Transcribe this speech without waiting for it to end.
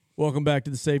Welcome back to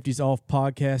the Safeties Off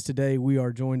podcast. Today we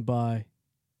are joined by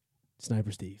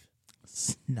Sniper Steve.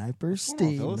 Sniper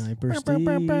Steve. Sniper Steve.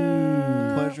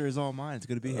 Pleasure is all mine. It's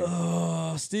good to be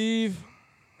here. Steve,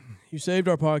 you saved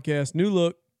our podcast. New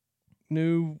look,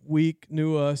 new week,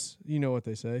 new us. You know what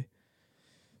they say.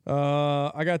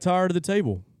 I got tired of the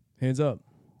table. Hands up.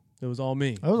 It was all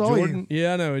me. That was all Jordan, you.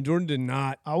 Yeah, I know. And Jordan did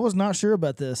not. I was not sure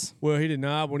about this. Well, he did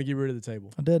not want to get rid of the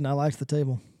table. I did, and I liked the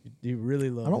table. He really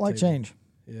loved. I don't the like table. change.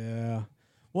 Yeah.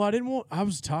 Well, I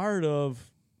was tired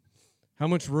of how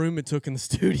much room it took in the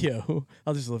studio.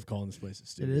 I just love calling this place a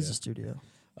studio. It is a studio.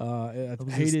 I It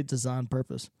was hated design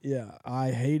purpose. Yeah,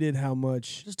 I hated how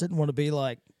much. Just didn't want to be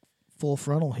like full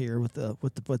frontal here with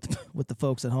the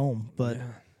folks at home. But Yeah.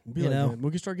 you know, man,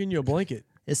 we can start getting you a blanket.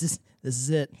 this is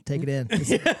it. Take it in.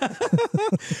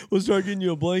 We'll start getting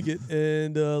you a blanket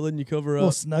and letting you cover Little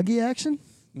up. snuggie action.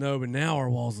 No, but now our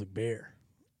walls look bare.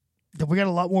 We got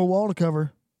a lot more wall to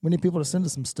cover. We need people to send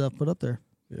us some stuff put up there.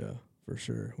 Yeah, for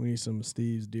sure. We need some of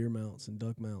Steve's deer mounts and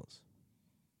duck mounts.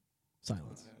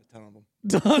 Silence. A ton of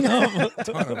them.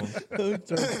 Ton of them.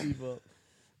 Turn Steve up.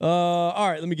 All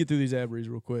right, let me get through these ad reads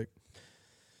real quick.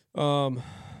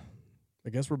 I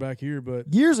guess we're back here,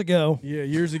 but Years ago,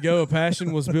 years ago, a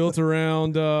passion was built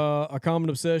around a common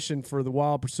obsession for the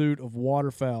wild pursuit of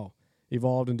waterfowl.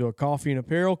 Evolved into a coffee and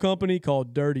apparel company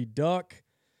called Dirty Duck.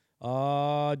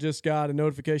 Just got a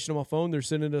notification on my phone. They're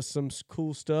sending us some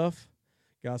cool stuff.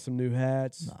 Got some new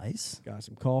hats. nice, Got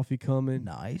some coffee coming.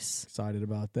 nice. Excited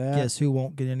about that. Guess who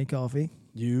won't get any coffee?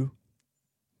 You.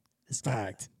 This guy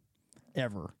Fact.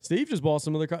 ever. Steve just bought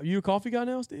some other coffee. You a coffee guy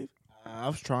now, Steve? I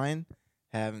was trying.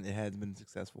 It hasn't been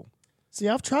successful. See,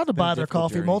 I've tried to been a buy their difficult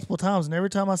coffee journey. multiple times, and every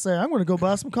time I say, I'm going to go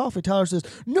buy some coffee, Tyler says,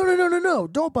 no,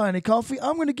 don't buy any coffee.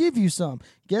 I'm going to give you some.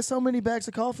 Guess how many bags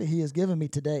of coffee he has given me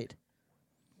to date?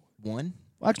 One?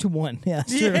 Actually, one. Yeah,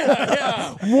 sure.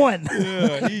 Yeah. One.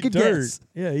 Yeah, eat Good dirt. guess.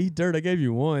 Yeah, eat dirt. I gave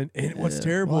you one. And what's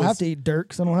terrible Well, I is, have to eat dirt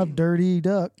because I don't have dirty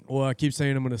duck. well, I keep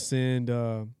saying I'm going to send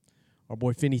our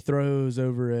boy Finney Throws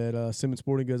over at Simmons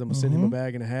Sporting Goods. I'm going to send him a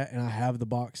bag and a hat, and I have the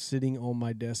box sitting on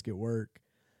my desk at work.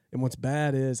 And what's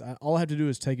bad is all I have to do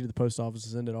is take it to the post office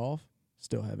and send it off.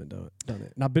 Still haven't done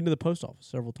it. And I've been to the post office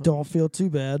several times. Don't feel too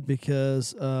bad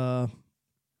because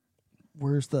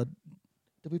where's the?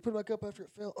 Did we put it back up after it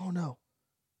fell? Oh no.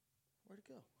 Where'd it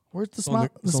go? Where's the smile?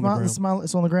 it's on the ground. The smile.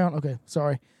 It's on the ground. Okay,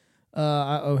 sorry.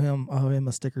 I owe him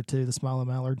a sticker too. The Smiling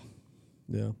Mallard.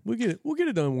 Yeah, we'll get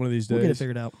it done one of these days. We'll get it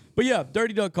figured out. But yeah,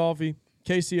 Dirty Duck Coffee,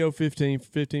 KCO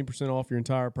 15% off your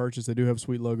entire purchase. They do have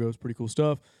sweet logos, pretty cool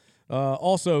stuff.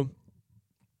 Also,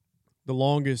 the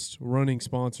longest running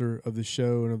sponsor of the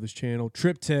show and of this channel,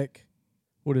 Trip Tech.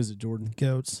 What is it, Jordan?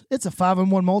 Goats. It's a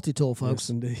 5-in-1 multi-tool, folks. Yes,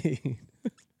 indeed.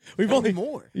 We've Only only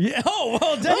more. Yeah. Oh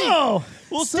well, dang. Oh,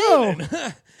 Well, so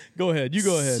Steven. Go ahead. You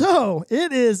go ahead. So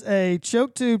it is a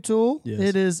choke tube tool. Yes.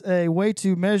 It is a way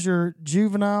to measure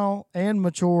juvenile and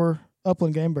mature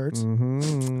upland game birds.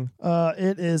 Mm-hmm.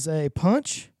 It is a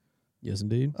punch, Yes,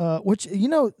 indeed. which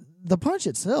the punch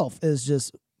itself is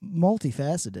just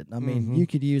multifaceted. I mean, you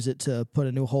could use it to put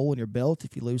a new hole in your belt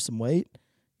if you lose some weight.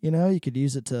 You could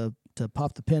use it to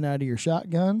pop the pin out of your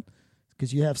shotgun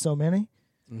because you have so many.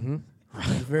 Mm-hmm.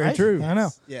 Very Right? true. I know.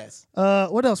 Yes.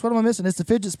 What else? What am I missing? It's the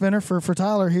fidget spinner for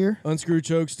Tyler here. Unscrew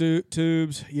choke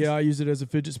tubes. Yeah, I use it as a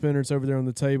fidget spinner. It's over there on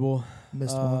the table.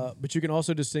 Missed one. But you can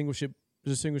also distinguish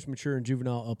mature and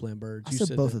juvenile upland birds. I You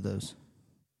said both that. of those.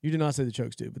 You did not say the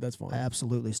choke tube, but that's fine. I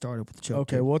absolutely started with the choke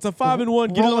Okay, tube. well, it's a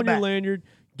 5-in-1. Get it roll it on your back. lanyard.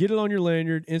 Get it on your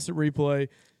lanyard. Instant replay.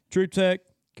 Trip Tech.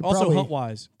 Could Also, probably-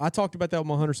 HuntWise. I talked about that with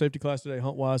my hunter safety class today.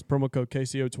 HuntWise, promo code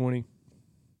KCO20.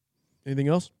 Anything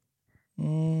else?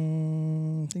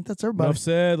 I think that's everybody. Enough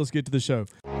said. Let's get to the show.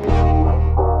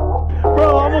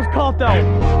 Bro, I almost caught that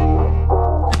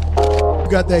one. You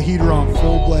got that heater on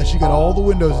full blast. You got all the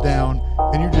windows down,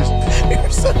 and you're just you're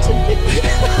such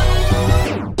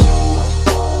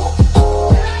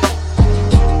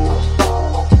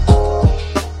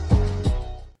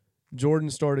Jordan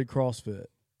started CrossFit.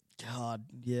 God,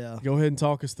 yeah. Go ahead and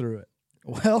talk us through it.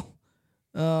 Well,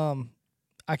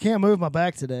 I can't move my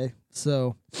back today,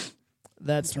 so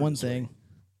that's one thing.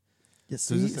 Yeah,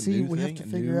 So is this a new we have thing? to A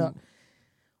figure new- out.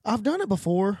 I've done it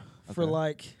before for Okay.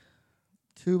 like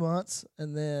 2 months,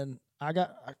 and then I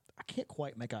can't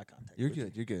quite make eye contact. You're with you.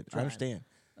 good. You're good. I Trying. understand.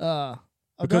 I've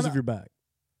Because done of it- your back.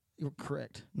 You're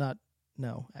correct.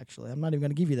 No, actually, I'm not even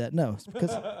going to give you that. No, it's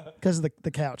because of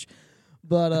the couch.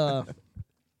 But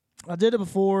I did it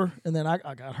before, and then I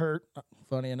got hurt.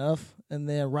 Funny enough, and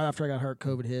then right after I got hurt,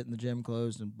 COVID hit, and the gym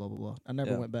closed, and blah blah blah. I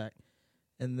never Yeah. went back.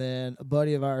 And then a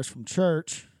buddy of ours from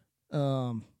church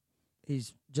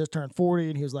he's just turned 40,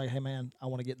 and he was like, hey, man, I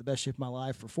want to get in the best shape of my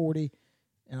life for 40.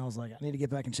 And I was like, I need to get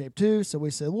back in shape too. So we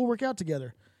said, we'll work out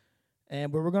together.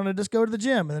 And we were going to just go to the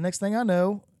gym. And the next thing I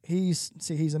know, he's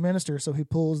a minister, so he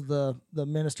pulls the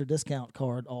minister discount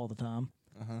card all the time.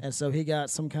 And so he got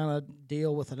some kind of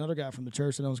deal with another guy from the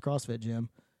church that owns a CrossFit gym.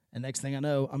 And next thing I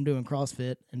know, I'm doing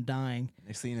CrossFit and dying.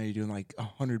 Next thing you know, you're doing like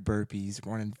 100 burpees,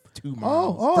 running 2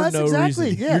 miles. Oh, for that's no exactly.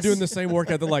 reason. Yes. You're doing the same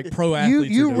workout that like pro athletes are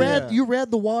doing. You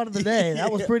read the wad of the day. That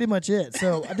was pretty much it.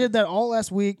 So I did that all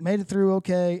last week, made it through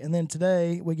okay, and then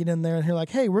today we get in there and they're like,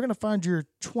 "Hey, we're gonna find your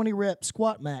 20 rep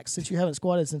squat max since you haven't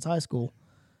squatted since high school."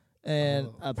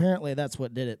 And apparently that's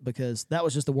what did it, because that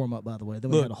was just the warm up, by the way.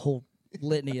 Then we had a whole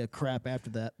litany of crap after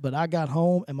that. But I got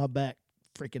home and my back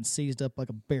freaking seized up like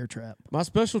a bear trap. My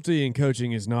specialty in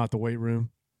coaching is not the weight room,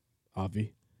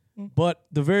 obvi. But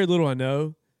the very little I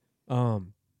know,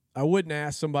 I wouldn't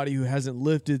ask somebody who hasn't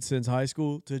lifted since high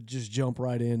school to just jump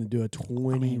right in and do a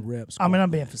 20 rep squat. I mean,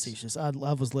 I'm being facetious. I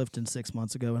was lifting 6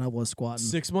 months ago and I was squatting.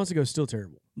 6 months ago, still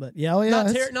terrible. But yeah, oh yeah,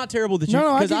 Not terrible that you,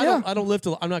 No, because yeah. I don't lift.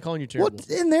 I'm not calling you terrible.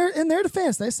 Well, in their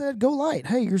defense, they said go light.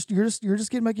 Hey, you're just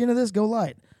getting back into this. Go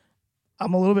light.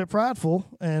 I'm a little bit prideful,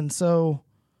 and so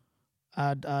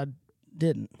I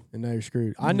didn't. And now you're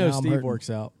screwed. I know Now I'm Steve hurting. works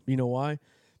out. You know why?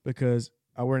 Because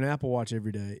I wear an Apple Watch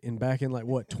every day. And back in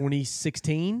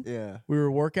 2016, Yeah. we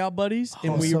were workout buddies.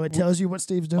 And So it tells you what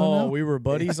Steve's doing now? we were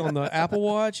buddies on the Apple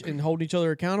Watch and holding each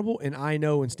other accountable. And I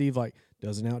know when Steve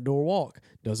does an outdoor walk,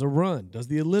 does a run, does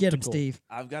the elliptical. Get him, Steve.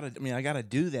 I got to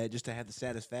do that just to have the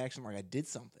satisfaction like I did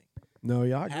something. No,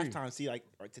 yeah, I agree. Halftime, see,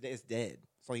 today it's dead.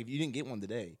 So if you didn't get one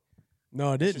today, No,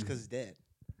 I it's didn't. just because it's dead.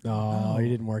 No, he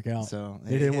didn't work out. So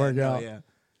It didn't work out. Yeah.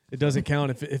 It doesn't count.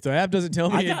 If the app doesn't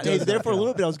tell me, It was there for a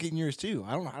little bit. I was getting yours too.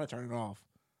 I don't know how to turn it off.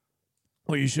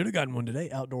 Well, you should have gotten one today.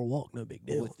 Outdoor walk, no big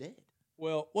Oh, deal. it's dead.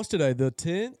 Well, what's today? The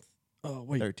 10th? Oh,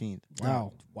 wait. 13th.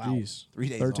 Wow. Jeez. 3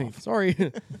 days 13th. off. Sorry.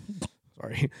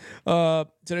 Sorry.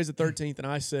 Today's the 13th, and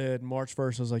I said March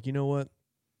 1st. I was like, you know what?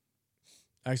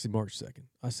 Actually, March 2nd.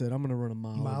 I said, I'm going to run a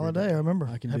mile a every day, I remember.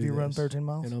 I can Have do you run this. 13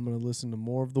 miles? And I'm going to listen to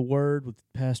more of the Word with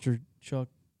Pastor Chuck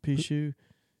Pishu.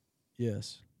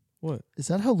 Yes. What? Is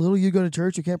that how little you go to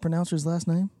church you can't pronounce his last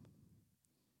name?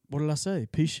 What did I say?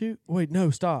 Pishu? Wait, no,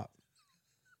 stop.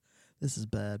 This is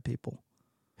bad, people.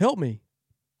 Help me.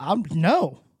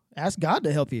 No. Ask God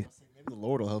to help you. Maybe the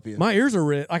Lord will help you. My ears are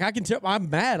red. I can tell. I'm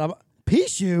mad.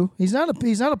 Pichu. He's not a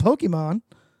Pokemon.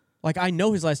 I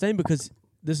know his last name because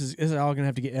this is all going to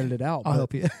have to get edited out. I'll but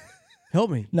help you. Help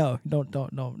me. No.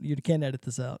 You can't edit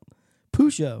this out.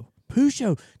 Pusho.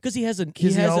 Pusho, because he has a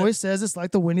Because he always says it's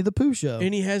like the Winnie the Pooh show.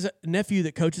 and he has a nephew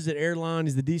that coaches at Airline.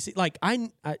 He's the DC.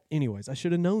 Anyways, I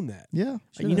should have known that. Yeah.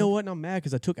 You know what? And I'm mad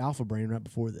because I took Alpha Brain right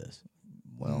before this.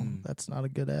 Well, that's not a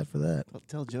good ad for that.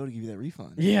 Tell Joe to give you that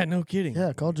refund. Yeah, no kidding.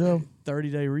 Yeah, call Joe.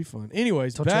 30-day refund.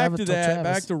 Anyways, Tell back Travis- to tell that.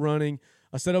 Travis. Back to running.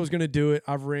 I said I was going to do it.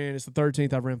 I've ran. It's the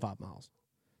 13th. I've ran 5 miles.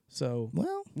 So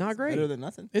Well, not great. Better than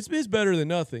nothing. It's better than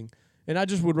nothing. And I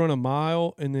just would run a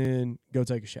mile and then go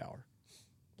take a shower.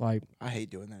 I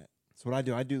hate doing that. So what I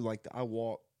do, I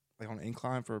walk on an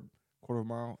incline for a quarter of a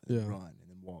mile, and then Yeah. run, and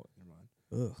then walk and run.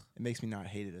 Ugh. It makes me not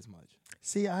hate it as much.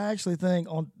 see, I actually think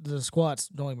on the squats,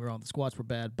 don't get me wrong, the squats were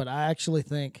bad, but I actually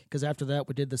think, because after that,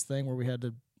 we did this thing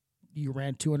where you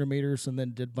ran 200 meters and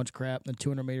then did a bunch of crap, then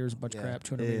 200 meters, a bunch of crap,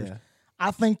 200 meters.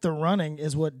 I think the running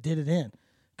is what did it in.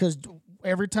 Because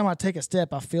every time I take a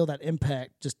step, I feel that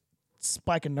impact just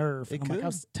spike a nerve. It I'm like, could. I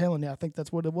was telling you, I think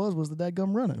that's what it was the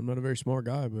dadgum running. I'm not a very smart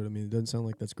guy, but I mean, it doesn't sound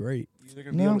like that's great.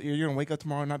 You're gonna wake up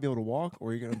tomorrow and not be able to walk,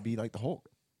 or you're gonna be like the Hulk.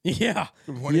 Yeah.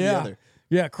 One or the other.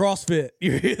 Yeah, CrossFit.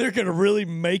 You're either going to really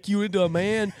make you into a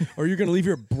man or you're going to leave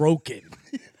here broken.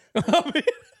 I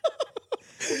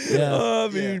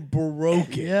mean,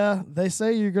 broken. Yeah, they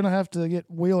say you're going to have to get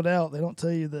wheeled out. They don't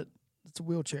tell you that it's a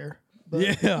wheelchair.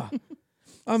 But Yeah.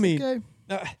 I mean, okay.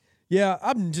 yeah,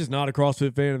 I'm just not a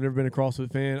CrossFit fan. I've never been a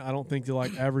CrossFit fan. I don't think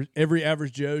that every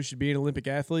average Joe should be an Olympic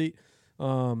athlete.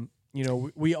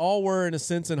 We all were in a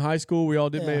sense in high school. We all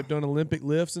may have done Olympic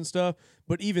lifts and stuff,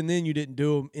 but even then you didn't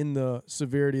do them in the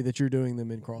severity that you're doing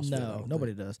them in CrossFit. No,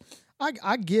 nobody does.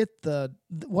 I get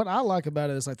what I like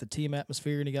about it is like the team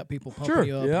atmosphere, and you got people pumping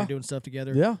you up and you're doing stuff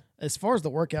together. Yeah. As far as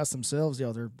the workouts themselves,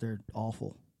 they're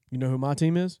awful. You know who my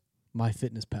team is?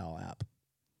 MyFitnessPal app.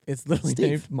 It's literally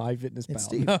Steve. named MyFitnessPal. It's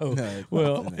Steve. No, it's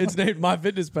Well, not. it's named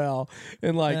MyFitnessPal,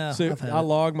 and Yeah, so I've had I it.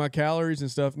 log my calories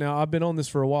and stuff. Now I've been on this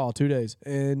for a while, 2 days,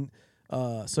 and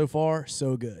so far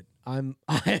so good. I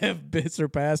have been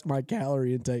surpassed my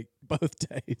calorie intake both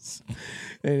days,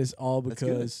 and it's all That's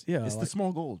good. because It's the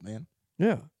small goals, man.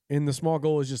 yeah, and the small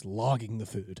goal is just logging the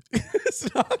food.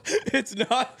 It's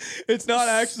not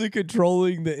actually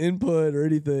controlling the input or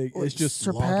anything. It's just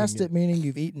surpassed logging it, meaning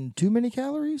you've eaten too many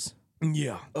calories.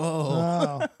 Yeah.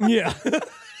 Oh, Yeah.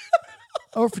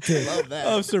 or for two. Love that.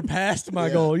 I've surpassed my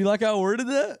goal. You like how I worded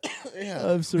that?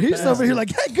 Yeah. I've surpassed. He's over here like,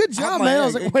 hey, good job, man. I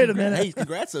was like, wait a minute. Hey,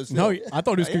 congrats those. No, two. I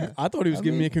thought he was. Yeah. I thought he was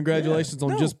giving me a congratulations on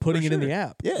No, just putting for it in the sure.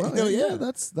 app. Yeah, Well, no, yeah.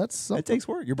 that's something. It takes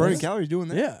work. You're burning calories doing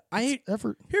that. Yeah, I ate.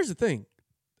 effort. Here's the thing.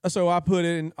 So I put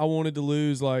in. I wanted to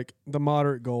lose like the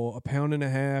moderate goal, 1.5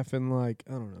 pounds in like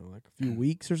I don't know, like a few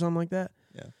weeks or something like that.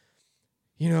 Yeah.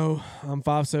 You know, I'm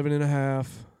 5'7.5",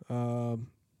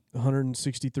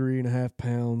 163.5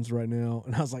 pounds right now,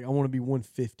 and I was like, I want to be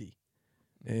 150,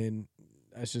 and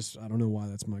that's just I don't know why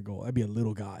that's my goal. I'd be a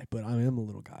little guy, but I am a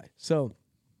little guy. So,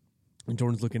 and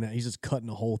Jordan's looking at, he's just cutting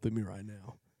a hole through me right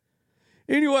now.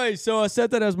 Anyway, so I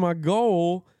set that as my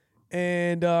goal,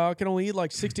 and I can only eat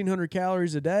like 1,600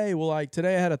 calories a day. Well, like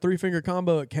today I had a 3-finger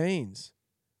combo at Cane's.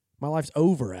 My life's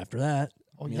over after that.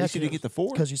 Oh, Yeah, you didn't get the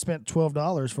 4. because you spent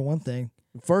 $12 for one thing.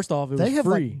 First off, it They was have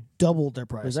free. like doubled their It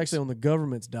prices. was actually on the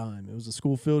government's dime. It was a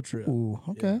school field trip. Ooh,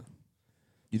 okay. Yeah.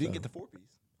 You didn't get the 4-piece.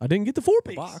 I didn't get the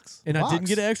 4-piece. Box. And I didn't Box.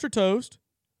 get an extra toast.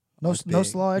 No, That's no big.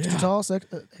 slaw, extra Yeah. toss,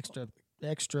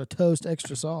 extra toast,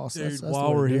 extra sauce. Dude, That's the while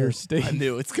way we're to do here, it. Steve. I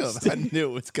knew it's coming. I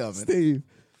knew it's coming. Steve,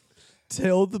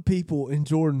 tell the people in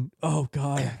Jordan. Oh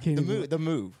God, I can't The even- move. The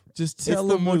move. Just tell It's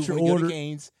the them move. what your When you go to order.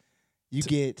 Cane's, you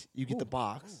get the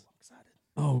box.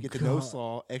 Oh You get the God. no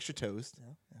slaw, extra toast.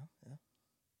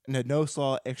 And the no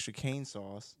slaw, extra cane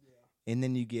sauce. And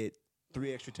then you get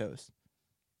 3 extra toasts.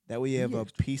 That way you have a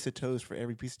piece of toast for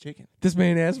every piece of chicken. This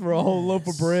man asked for a whole loaf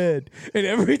of bread, and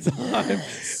every time,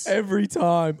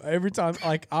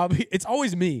 like it's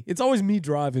always me. It's always me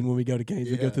driving when we go to Cane's.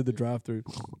 We go Yeah. through the drive-through,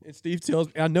 and Steve tells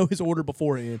me I know his order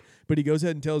beforehand, but he goes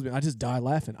ahead and tells me. I just die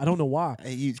laughing. I don't know why.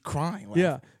 Hey, you crying. Wow.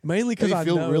 Yeah, mainly because You I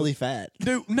feel know, really fat.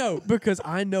 Dude, no, because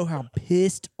I know how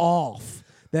pissed off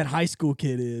that high school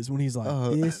kid is when he's like,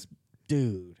 this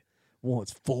dude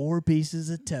wants 4 pieces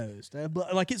of toast.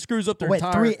 Like it screws up their Wait,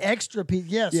 entire. 3 extra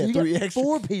pieces. Yeah, so Yeah, you 3 got extra.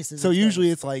 4 pieces. So of usually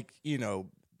toast. it's like,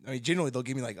 I mean, generally they'll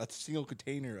give me like a single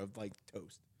container of like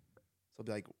toast. So it'll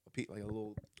be like like a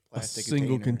little a plastic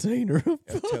single container.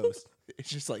 of toast. It's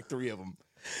just like 3 of them.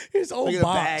 His whole Look at a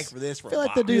box. bag for this. For I feel a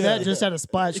like they box. do that just out of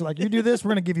spite. You're like, you do this,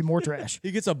 we're gonna give you more trash.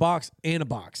 He gets a box and a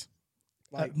box.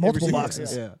 Multiple every-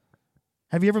 boxes. Yeah.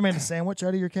 Have you ever made a sandwich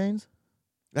out of your canes?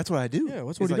 That's what I do. Yeah, that's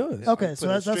It's what he like- does. Okay, like so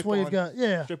put a that's strip what you've on- got.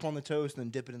 Yeah. Strip on the toast and then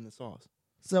dip it in the sauce.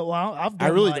 So well, I've done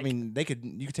I really, like, I mean,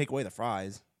 you could take away the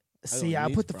fries. see, don't I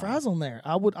need put the fries. fries on there.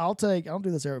 I don't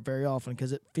do this very often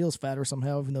because it feels fatter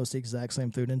somehow, even though it's the exact same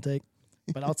food intake.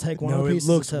 But I'll take one No, of the it pieces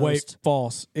looks of way toast.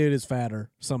 false. It is fatter.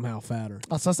 Somehow fatter.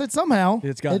 So I said somehow.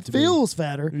 It's got it to be. feels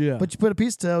fatter. Yeah. But you put a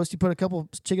piece of toast, you put a couple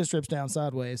chicken strips down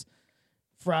sideways,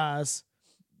 fries,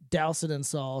 douse it in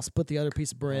sauce, put the other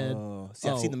piece of bread. See,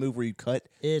 I've seen the move where you cut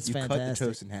It's cut the fantastic.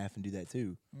 toast in half and do that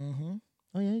too Mm-hmm.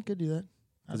 Oh yeah, you could do that.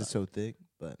 because it's so thick.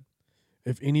 But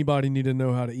If anybody need to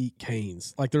know how to eat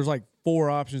Cane's, like there's like 4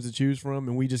 options to choose from,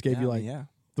 and we just gave you like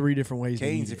 3 different ways to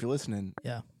Cane's, eat if it. you're listening,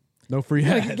 Yeah. No free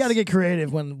You ads. gotta get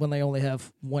creative when they only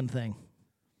have one thing.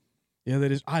 Yeah,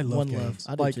 that is. I love One Cane's. love.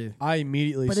 I do like, too. I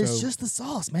immediately. But so, it's just the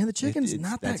sauce, man. The chicken's it's-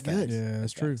 not that that's good. facts. Yeah,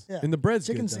 that's true. Yeah. And the bread's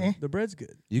Chicken's good. eh. Though. The bread's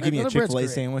good. you give me a the bread's Chick-fil-A great.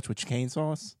 sandwich with cane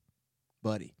sauce,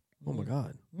 buddy. Oh my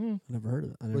God, Mm. I never heard of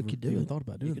that. I never We could do even it. thought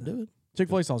about doing You could do it.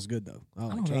 Chick-fil-A sauce is good though. I I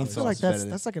like don't know. cane I sauce feel like is better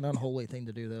that's like an unholy thing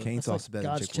to do though. Cane That's sauce like is better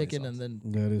than God's Chick-fil-A chicken sauce. and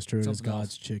then That is true. It's Something else.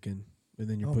 God's chicken, and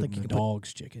then you're I don't putting think the you can put-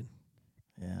 dog's chicken.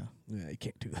 yeah. Yeah, you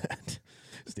can't do that,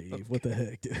 Steve. What the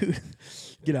heck, dude?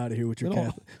 Get out of here with your We don't-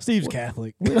 Catholic. Steve's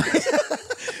Catholic,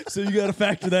 so you got to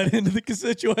factor that into the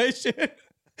situation.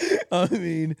 I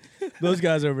mean, those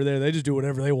guys over there, they just do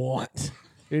whatever they want.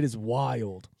 It is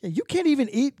wild. Yeah, you can't even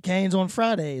eat canes on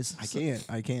Fridays.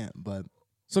 I can't. But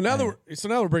So now that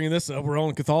we're bringing this up, we're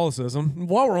on Catholicism.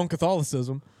 While we're on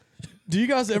Catholicism, do you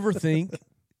guys ever think?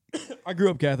 I grew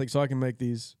up Catholic, so I can make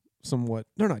these somewhat.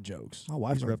 They're not jokes. My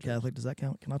wife's grew up Catholic. Does that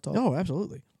count? Can I talk? Oh,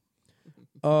 absolutely.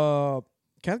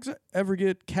 Catholics ever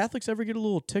get a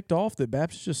little ticked off that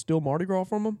Baptists just steal Mardi Gras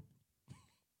from them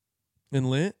in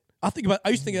Lent? I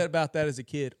used to think about that as a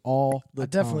kid all the I time.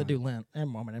 definitely do Lent and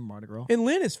Mardi Gras. And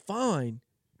Lent is fine,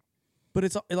 but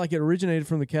it's like it originated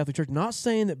from the Catholic Church. Not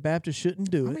saying that Baptists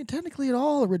shouldn't do it. I mean, technically, it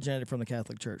all originated from the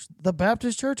Catholic Church. The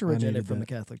Baptist Church originated needed from that.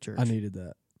 the Catholic Church. I needed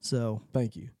that. So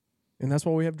Thank you. And that's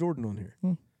why we have Jordan on here.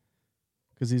 Hmm.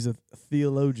 Because he's a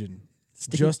theologian.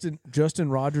 Steve- Justin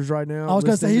Rogers right now. I was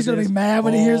gonna say listening he's to gonna be this. mad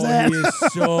when he hears that. He is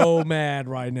so mad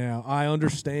right now. I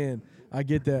understand. I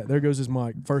get that. There goes his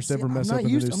mic. First ever mess up in the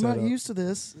new I'm setup. not used to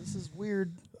this. This is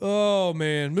weird. Oh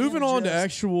man, moving on to just-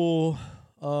 actual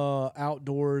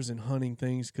outdoors and hunting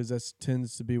things because that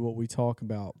tends to be what we talk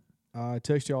about. I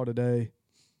text y'all today.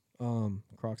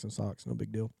 Crocs and socks, no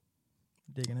big deal.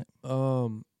 Digging it.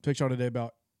 Text y'all today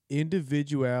about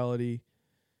individuality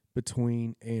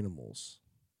between animals,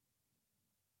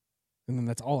 and then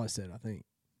that's all I said. I think.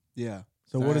 Yeah.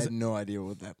 So I what is had it? no idea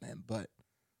what that meant, but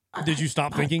Did you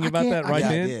stop thinking I about can't- that right yeah,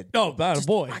 I then? did. Oh, that a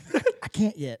boy. I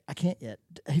can't yet.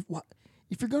 Hey,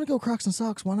 if you're gonna go Crocs and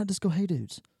socks, why not just go Hey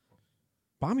Dudes?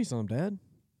 Buy me some, Dad.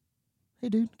 Hey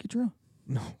dude, get your own.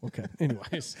 No, okay.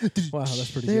 Anyways, wow,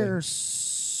 that's pretty They're good.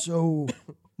 so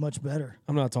much better.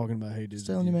 I'm not talking about hey dude. Just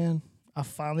telling you, man.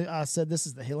 I said this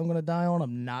is the hill I'm gonna die on.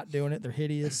 I'm not doing it. They're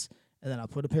hideous. And then I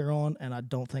put a pair on, and I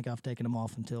don't think I've taken them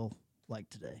off until like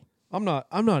today. I'm not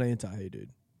anti hey dude.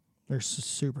 They're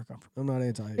super comfortable. I'm not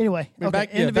anti hey. Anyway, okay,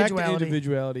 back to individuality.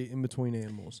 individuality in between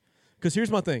animals. Because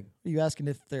here's my thing. Are you asking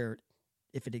if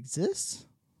it exists?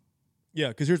 Yeah,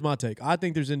 because here's my take. I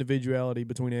think there's individuality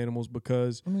between animals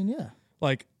because, I mean, yeah.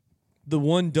 like, the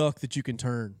one duck that you can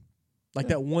turn, like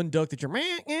that one duck that you're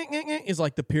is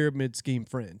like the pyramid scheme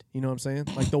friend. You know what I'm saying?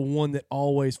 Like the one that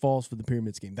always falls for the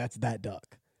pyramid scheme. That's that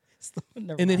duck.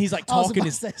 Never And then mind. he's like I was talking about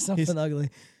his to say something ugly.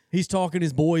 He's talking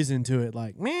his boys into it,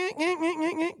 like,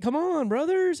 come on,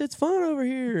 brothers, it's fun over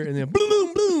here. And then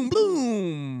bloom, bloom,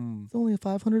 bloom. It's only a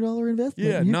 $500 investment.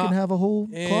 Yeah, and you not- can have a whole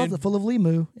and- closet full of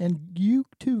Limu, and you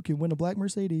too can win a black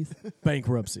Mercedes,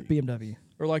 Bankruptcy. BMW.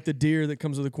 Or like the deer that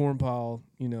comes with a corn pile,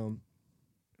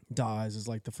 dies is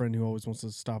like the friend who always wants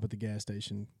to stop at the gas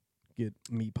station, get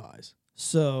meat pies.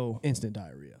 So Instant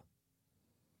diarrhea.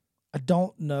 I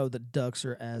don't know that ducks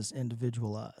are as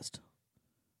individualized.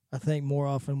 I think more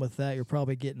often with that, you're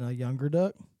probably getting a younger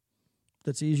duck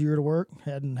that's easier to work.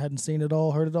 Hadn't seen it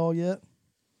all, heard it all yet.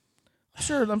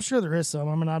 I'm sure there is some.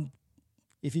 I mean,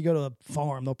 if you go to a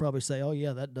farm, they'll probably say, "Oh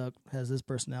yeah, that duck has this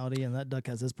personality and that duck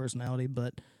has this personality."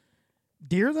 But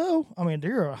deer, though, I mean,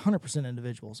 deer are 100%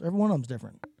 individuals. Every one of them's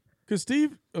different. Because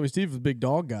Steve is a big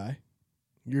dog guy.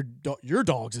 Your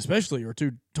dogs especially are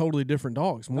two totally different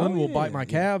dogs. One will bite my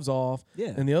calves off,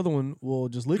 and the other one will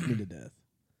just lick me to death.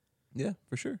 yeah,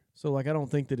 for sure. So like I don't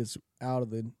think that it's out of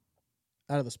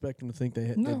the spectrum to think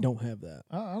they don't have that.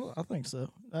 I think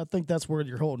so. I think that's where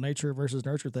your whole nature versus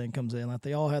nurture thing comes in. Like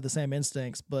they all have the same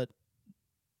instincts, but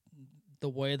the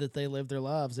way that they live their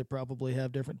lives, they probably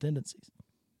have different tendencies.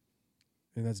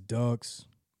 And that's ducks,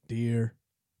 deer,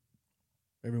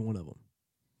 every one of them.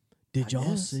 Did y'all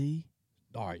guess. see?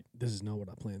 All right, this is not what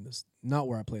I planned this. Not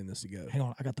where I planned this to go. Hang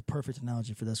on, I got the perfect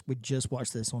analogy for this. We just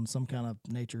watched this on some kind of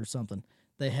nature or something.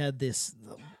 They had this.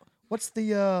 What's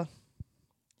the?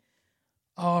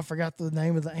 Oh, I forgot the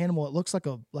name of the animal. It looks like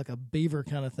a beaver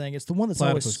kind of thing. It's the one that's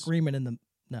always Platypus. screaming in the.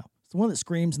 No, it's the one that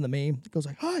screams in the meme. It goes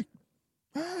like, "Hi,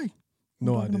 hi."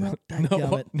 No I'm talking idea.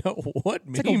 about? No, Dadgummit. no, what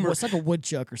It's meme? it's like a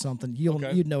woodchuck or something.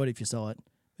 Okay. You'd know it if you saw it.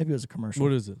 Maybe it was a commercial.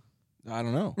 What is it? I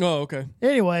don't know. Oh, okay.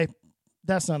 Anyway,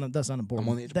 that's not important. I'm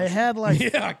on the edge of They my had like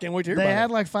Yeah, I can't wait to hear they about had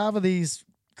it. like 5 of these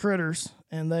critters,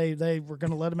 and they were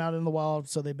going to let them out in the wild.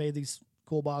 So they made these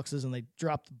cool boxes, and they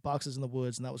dropped the boxes in the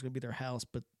woods, and that was going to be their house.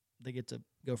 But they get to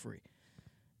go free,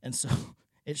 and so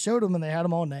it showed them, and they had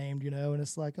them all named, and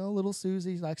it's like, oh, little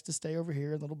Susie likes to stay over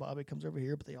here, and little Bobby comes over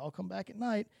here, but they all come back at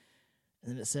night.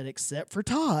 And then it said, except for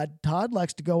Todd. Todd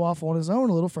likes to go off on his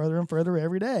own a little further and further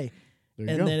every day. There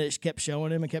you And go. then it kept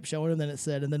showing him and kept showing him. Then it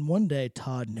said, and then one day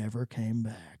Todd never came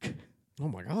back. Oh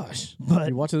my gosh. But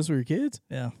You watching this with your kids?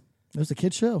 yeah, it was a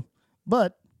kid show.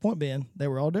 But point being, they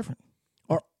were all different.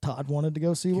 Or- Todd wanted to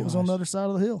go see what was on the Gosh. other side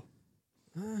of the hill.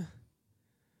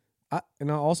 I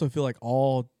also feel like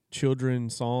all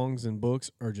children's songs and books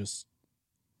are just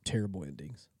terrible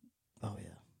endings. Oh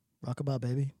yeah, Rockabye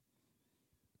Baby.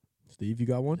 Steve, you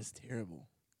got one? It's terrible.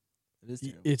 It is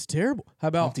terrible. It's terrible. How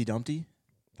about Humpty Dumpty?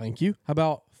 Thank you. How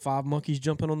about 5 monkeys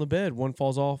jumping on the bed? One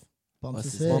falls off, Bumps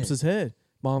his his head. bumps his head.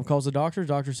 Mom calls the doctor.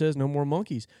 Doctor says no more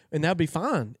monkeys, and that'd be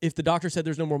fine if the doctor said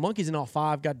there's no more monkeys and all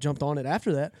 5 got jumped on it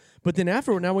after that. But then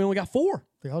afterward, now we only got 4.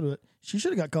 They all do it. She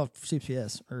should have got called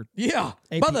CPS or Yeah,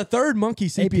 AP by the 3rd monkey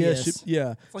CPS. APS.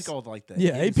 Yeah, It's like all like that.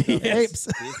 Yeah, APS. apes.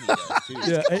 Disney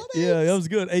does, too. yeah, that was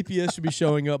good. APS should be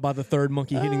showing up by the 3rd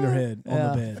monkey hitting their head on Yeah,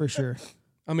 the bed. for sure.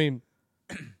 I mean,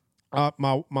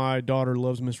 my daughter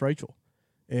loves Miss Rachel,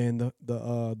 and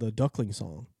the duckling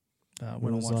song.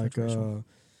 We don't watch Miss Rachel.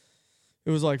 It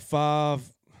was like five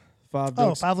Oh,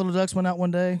 ducks. 5 little ducks went out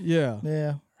one day. Yeah,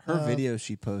 Yeah. Her video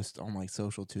she posts on like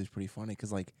social too is pretty funny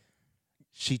because like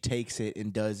she takes it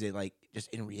and does it like just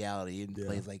in reality and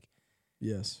plays like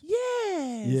yes,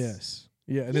 yes,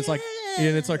 Yeah, and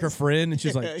it's like her friend, and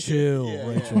she's like, "Chill,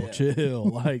 Rachel, chill."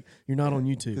 Like you're not on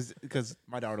YouTube because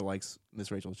my daughter likes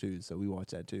Miss Rachel Shoes, so we watch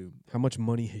that too. How much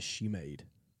money has she made?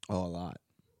 Oh, a lot.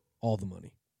 All the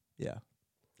money. Yeah,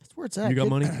 That's where it's at. You got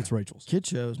money? It's Rachel's. Kid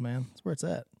shows, man. That's where it's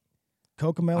at.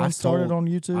 Cocomelon started on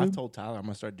YouTube. I've told Tyler I'm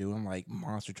gonna start doing like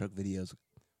monster truck videos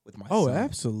with my Oh, son.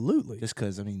 absolutely. Just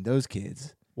because those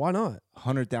kids, Why not?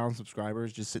 100,000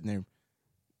 subscribers, just sitting there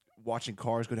watching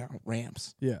cars go down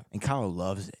ramps. Yeah, And Kyle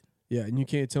loves it. yeah, and you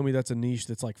can't tell me that's a niche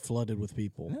that's like flooded with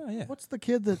people. Yeah. What's the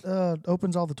kid that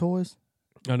opens all the toys?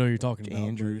 I know you're talking about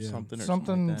Andrew but yeah.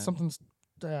 something like that. Something's.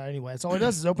 Anyway, that's all he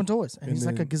does is open toys, and he's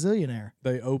like a gazillionaire.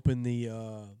 They open the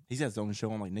He's got his own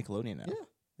show on like Nickelodeon now.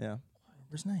 Yeah.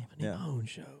 What's his name? Yeah. own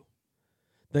show.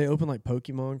 They open like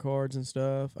Pokemon cards and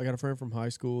stuff. I got a friend from high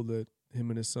school that him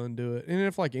and his son do it. And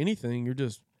if like anything, you're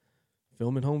just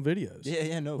filming home videos.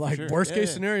 Yeah, no, Like for sure. worst case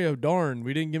Yeah. scenario, darn,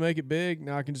 we didn't make it big.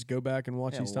 Now I can just go back and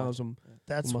watch these times with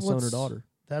That's my son or daughter.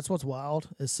 That's what's wild.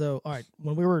 Is so all right.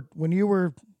 When you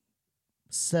were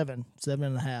 7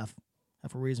 and a half, I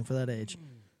have a reason for that age.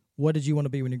 What did you want to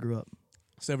be when you grew up?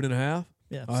 7.5.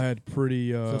 Yeah, I had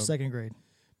pretty. so second grade.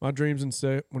 My dreams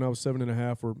when I was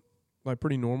 7.5 were like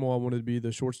pretty normal. I wanted to be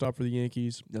the shortstop for the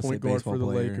Yankees, That's point a guard baseball for the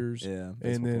player. Lakers, Yeah. and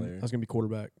baseball then player. I was gonna be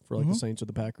quarterback for like the Saints or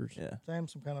the Packers. Yeah. Same,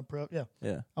 some kind of pro. Yeah,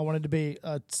 Yeah. I wanted to be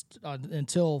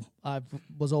until I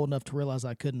was old enough to realize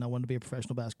I couldn't. I wanted to be a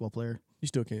professional basketball player. You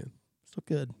still can. Still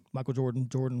good. Michael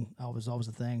Jordan. I was always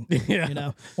a thing. Yeah. You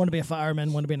know, wanted to be a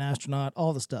fireman. Wanted to be an astronaut.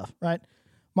 All the stuff. Right.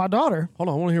 My daughter. Hold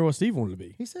on, I want to hear what Steve wanted to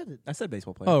be. He said it. I said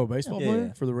baseball player. Oh, baseball Yeah. player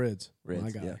Yeah. for the Reds. Reds,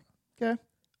 My guy. yeah. Okay.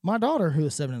 My daughter, who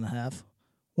is 7.5,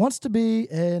 wants to be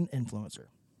an influencer.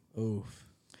 Oof.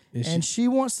 And she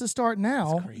wants to start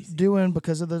now crazy. doing,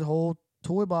 because of the whole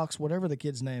toy box, whatever the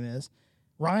kid's name is,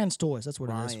 Ryan's Toys. That's what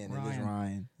it is. It is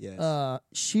Ryan. Yes.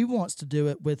 She wants to do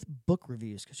it with book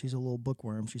reviews because she's a little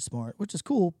bookworm. She's smart, which is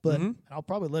cool, but I'll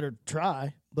probably let her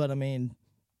try. But, I mean,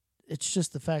 it's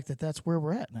just the fact that that's where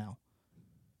we're at now.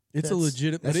 It's a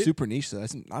legitimate. That's super niche, though.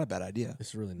 That's not a bad idea.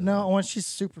 It's really not. No, and she's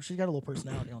super. She's got a little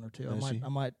personality on her, too. Does she? I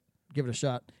might give it a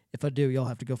shot. If I do, y'all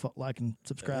have to go like and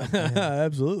subscribe.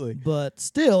 Absolutely. But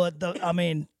still, I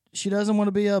mean, she doesn't want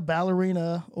to be a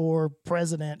ballerina or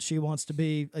president. She wants to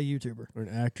be a YouTuber. Or an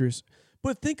actress.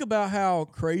 But think about how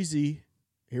crazy.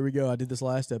 Here we go. I did this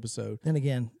last episode. Then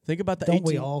again, Think about the don't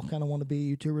we all kind of want to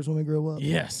be YouTubers when we grow up?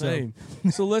 Yeah, same.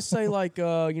 So let's say like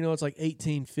it's like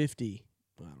 1850.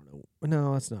 I don't know.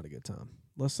 No, that's not a good time.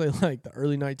 Let's say like the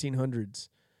early 1900s,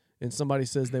 and somebody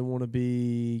says they want to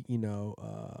be,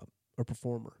 a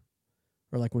performer,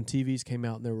 or like when TVs came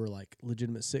out and there were like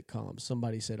legitimate sitcoms.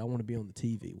 Somebody said, "I want to be on the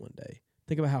TV one day."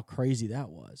 Think about how crazy that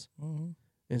was. Mm-hmm.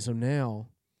 And so now,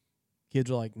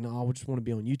 kids are like, "No, I just want to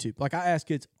be on YouTube." Like I ask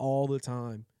kids all the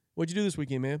time, "What'd you do this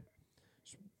weekend, man?"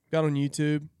 Got on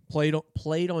YouTube, played on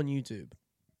YouTube.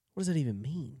 What does that even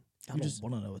mean? I don't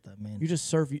want to know what that means. You just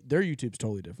surf. Their YouTube's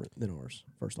totally different than ours.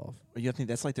 First off, But you think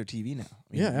that's like their TV now.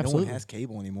 Yeah, No absolutely. one has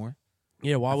cable anymore.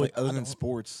 yeah. Why would Other than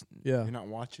sports, Yeah. you're not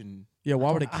watching. yeah?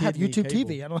 Why would a I kid have need YouTube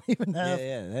cable? TV. I don't even have.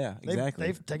 Yeah, exactly.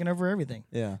 They've taken over everything.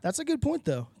 yeah. That's a good point,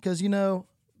 though, because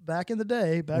back in the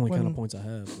day, Only kind of points I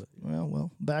have. But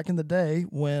well, back in the day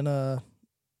when the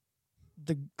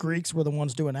Greeks were the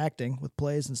ones doing acting with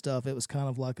plays and stuff, it was kind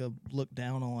of like a look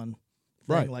down on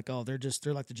thing. Right. Like, oh, they're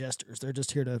like the jesters. They're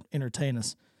just here to entertain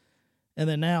us. And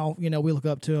then now, we look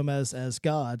up to them as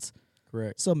gods.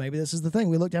 correct. So maybe this is the thing.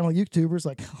 We look down on YouTubers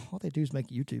like, all they do is make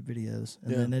YouTube videos.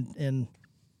 And Yeah. then in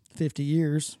 50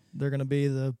 years, they're going to be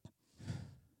the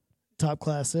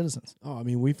top-class citizens. Oh, I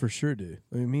mean, we for sure do.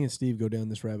 I mean, me and Steve go down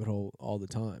this rabbit hole all the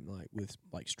time, like with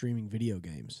like streaming video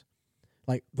games.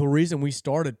 Like the reason we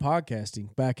started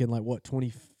podcasting back in like what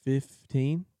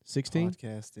 2015, 16.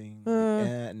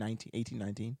 Podcasting. 18,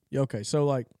 19. Yeah, okay, so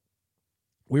like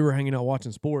we were hanging out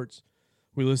watching sports.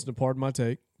 We listened to Pardon My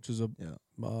Take, which is a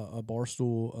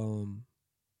Barstool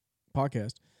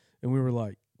podcast, and we were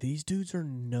like, these dudes are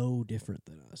no different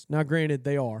than us. Now, granted,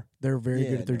 they're very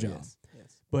good at their job,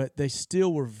 Yes. but they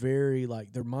still were very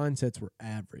like their mindsets were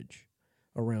average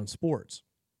around sports,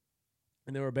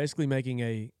 and they were basically making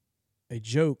a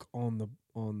joke on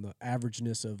the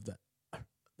averageness of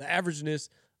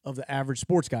the average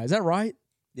sports guy. Is that right?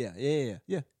 Yeah.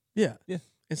 Yeah.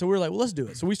 And so we were like, well, let's do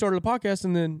it. So we started a podcast,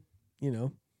 and then,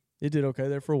 it did okay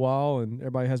there for a while, and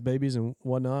everybody has babies and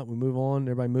whatnot. We move on,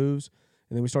 everybody moves.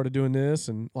 And then we started doing this,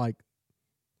 and like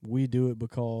we do it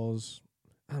because,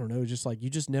 I don't know, just like you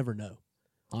just never know,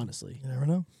 honestly. You never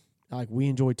know. Like we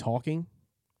enjoy talking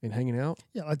and hanging out.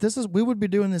 Yeah, like we would be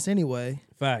doing this anyway,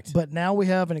 Fact. but now we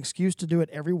have an excuse to do it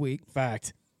every week.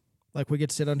 Fact. Like we get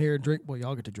to sit on here and drink. Well,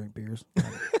 y'all get to drink beers.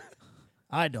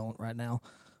 I don't right now.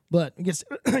 But get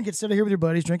sit here with your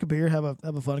buddies, drink a beer, have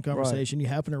a fun conversation. You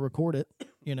happen to record it,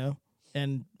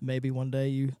 and maybe one day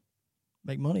you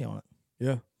make money on it.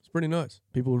 Yeah, it's pretty nuts.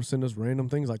 People will send us random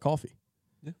things like coffee.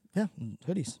 Yeah,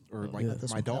 hoodies. Or like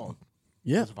my dog.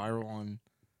 Yeah. It was viral on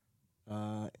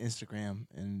Instagram.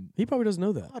 And He probably doesn't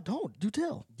know that. I don't. Do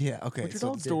tell. yeah, okay. What's your So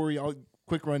dog the do? story,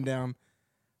 quick rundown.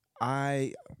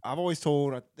 I've always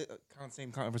told, kind of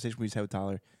same conversation we just had with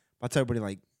Tyler. I tell everybody,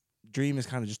 like, dream is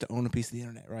kind of just to own a piece of the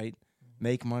internet, right?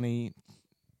 Make money,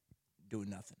 doing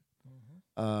nothing.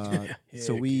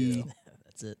 So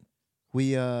That's it.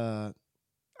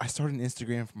 I started an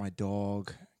Instagram for my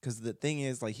dog because the thing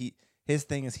is, like, his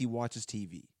thing is he watches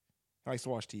TV. He likes to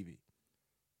watch TV.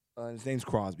 His name's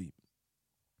Crosby.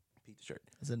 Peep the shirt.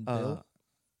 As in Bill?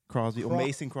 Crosby,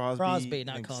 Mason Crosby, Crosby,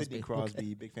 not and Cosby. Sidney Crosby.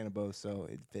 Okay. Big fan of both, so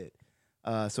it fit.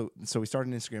 So we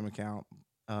started an Instagram account.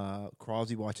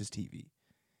 Crosby watches TV,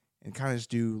 and kind of just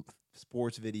do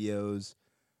sports videos,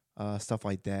 stuff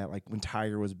like that. Like when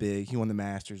Tiger was big, he won the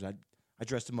Masters. I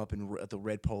dressed him up in the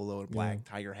red polo and a black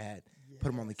Tiger hat. Put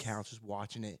him on the couch, just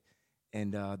watching it,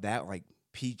 and that like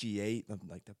PGA,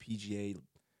 like the PGA.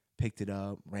 Picked it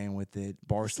up, ran with it.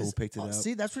 Barstool picked it up.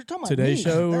 See, that's what you're talking about. Today Me.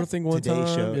 Show, I That's- think one Today time.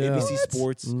 Show, Yeah. NBC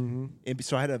Sports. Mm-hmm.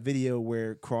 So I had a video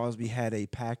where Crosby had a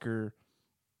Packer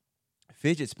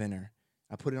fidget spinner.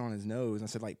 I put it on his nose and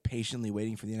I said, like, patiently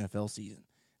waiting for the NFL season.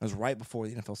 It was right before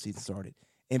the NFL season started.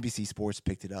 NBC Sports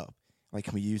picked it up. Like,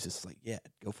 can we use this? Like, yeah,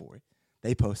 go for it.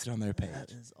 They posted on their page.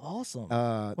 That is awesome.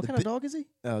 What kind of dog is he?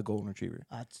 Golden Retriever.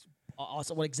 That's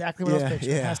awesome. What exactly what I was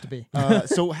picturing. It has to be.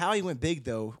 So how he went big,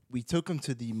 though, we took him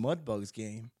to the Mudbugs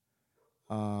game.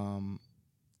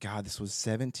 This was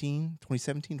 2017,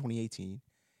 2018.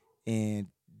 And,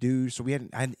 dude, so I had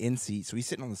an in-seat. So he's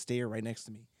sitting on the stair right next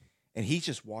to me. And he's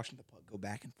just watching the puck go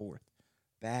back and forth.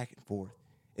 Back and forth.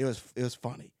 It was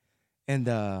funny. And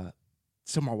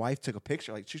so my wife took a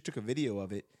picture. Like, she took a video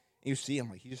of it. And you see him,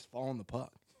 like, he's just following the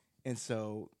puck. And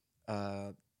so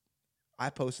I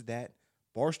posted that.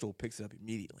 Barstool picks it up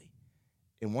immediately.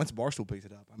 And once Barstool picks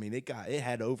it up, I mean, it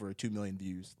had over 2 million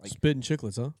views. Like Spitting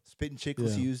Chicklets, huh? Spittin'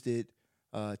 Chicklets used it.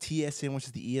 TSN, which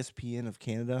is the ESPN of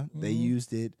Canada, they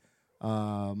used it.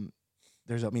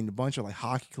 There's, a bunch of, like,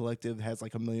 Hockey Collective has,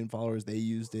 like, 1 million followers. They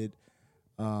used it.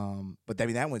 But,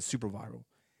 that went super viral.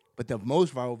 But the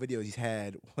most viral video he's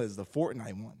had was the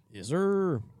Fortnite one. Yes,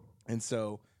 sir. And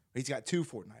so he's got 2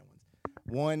 Fortnite ones.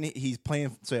 One, he's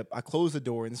playing. So I closed the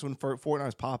door, and this one Fortnite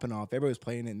was popping off. Everybody was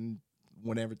playing it in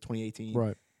whatever 2018.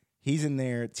 Right. He's in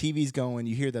there. TV's going.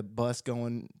 You hear the bus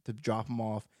going to drop him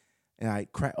off, and I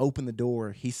open the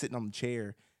door. He's sitting on the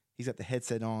chair. He's got the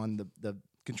headset on, the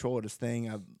control of this thing.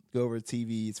 I go over to the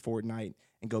TV. It's Fortnite,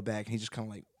 and go back. And he's just kind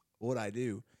of like, "What'd I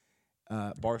do?"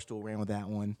 Barstool ran with that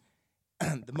one.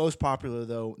 The most popular,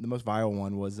 though, the most viral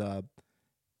one was. And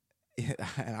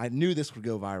I knew this would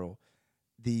go viral.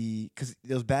 Because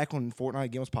it was back when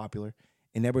Fortnite game was popular,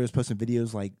 and everybody was posting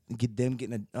videos like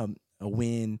getting a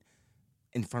win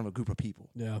in front of a group of people.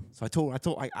 Yeah.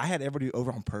 So I had everybody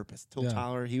over on purpose. Told Yeah.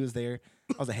 Tyler, he was there.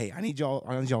 I was like, hey, I need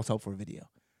y'all's help for a video.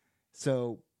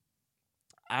 So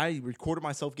I recorded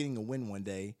myself getting a win one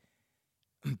day,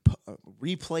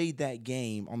 replayed that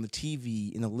game on the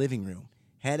TV in the living room,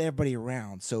 had everybody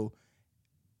around. So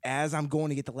as I'm going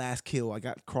to get the last kill, I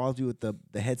got Crosby with the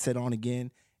headset on again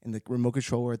and the remote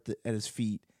controller at his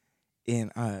feet,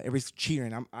 and everybody's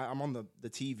cheering. I'm on the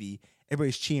TV.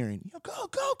 Everybody's cheering. Go,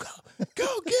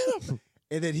 get him!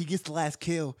 And then he gets the last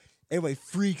kill. Everybody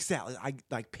freaks out. I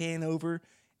like pan over,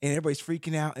 and everybody's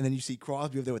freaking out. And then you see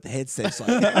Crosby over there with the headset. It's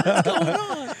like, what's going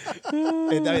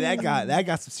on? And that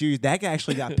got some serious. That guy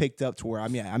actually got picked up to where I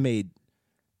made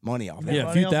money off that. Yeah, a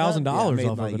money few off that? $1,000s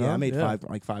off of it. Yeah, huh? I made Yeah.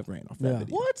 $5,000 off that Yeah.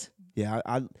 video. What? Yeah,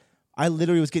 I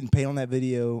literally was getting paid on that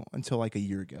video until like a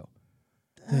year ago.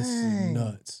 This is Dang.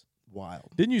 nuts.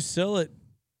 Wild. Didn't you sell it?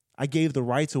 I gave the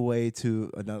rights away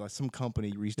to some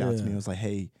company reached out to me and was like,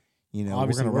 hey, Obviously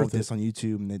we're gonna worth run this it. on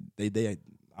YouTube, and they I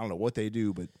don't know what they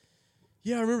do, but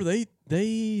Yeah, I remember they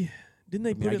didn't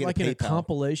they put I it get a like in a PayPal.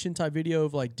 compilation type video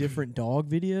of like different dog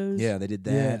videos? yeah, they did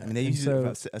that. Yeah, I mean, they and used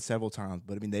so- it several times,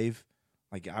 but I mean, they've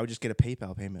like I would just get a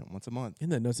PayPal payment once a month. Isn't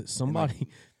that nuts that To somebody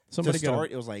got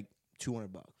start, it was like $200,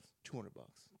 $200.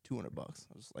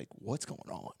 I was like, what's going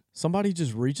on? somebody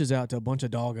just reaches out to a bunch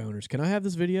of dog owners. Can I have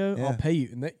this video? Yeah. I'll pay you.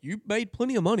 And you made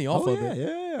plenty of money off of it.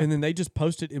 Yeah. And then they just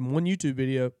post it in one YouTube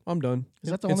video. I'm done.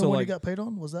 Is that the And only so, one like, you got paid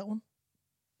on? Was that one?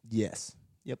 Yes.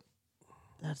 Yep.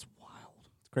 That's wild.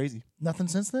 It's crazy. Nothing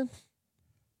since then?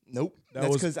 Nope. That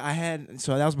That's was- because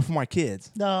that was before my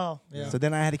kids. No. Yeah. So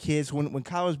then I had a kid. So when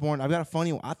Kyle was born, I've got a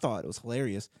funny one. I thought it was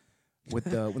hilarious with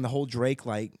when the whole Drake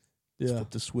like Yeah. Flip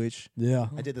the switch. Yeah.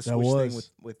 I did the That switch thing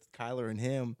was. with Kyler and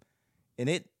him, and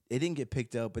it didn't get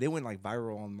picked up, but it went like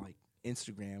viral on like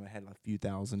Instagram. It had like a few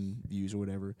thousand views or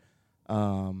whatever.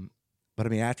 But I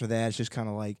mean, after that, it's just kind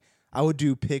of like I would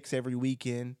do picks every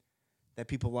weekend that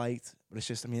people liked, but it's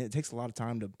just, I mean, it takes a lot of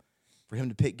time for him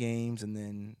to pick games and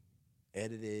then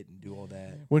edit it and do all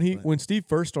that. When Steve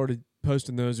first started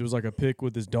posting those, it was like a pick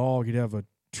with his dog. He'd have a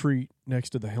treat next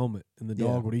to the helmet, and the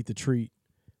dog would eat the treat,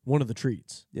 one of the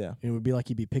treats. Yeah. And it would be like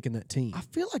he'd be picking that team. I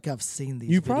feel like I've seen these.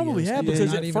 You probably videos have, and because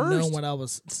not at even know first- what I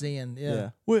was seeing.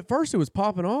 Yeah. Well, at first it was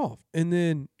popping off, and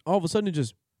then all of a sudden it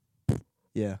just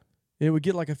Yeah. it would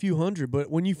get like a few hundred. But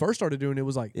when you first started doing it, it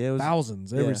was like Yeah, it was-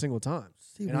 thousands every yeah. single time.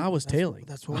 See, And I was tailing.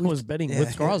 That's what I we've- was betting Yeah.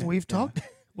 with Crosby. We've talked.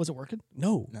 Was it working?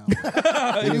 No, No.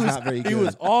 he was not very He good.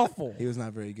 was awful. He was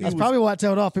not very good. That's probably why I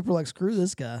tailed off. People were like, "Screw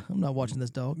this guy. I'm not watching this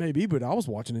dog." Maybe, but I was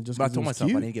watching it just But I because it told was myself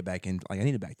cute. I need to get back in. Like I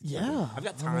need to back. Yeah, I've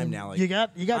got I time mean, now. Like you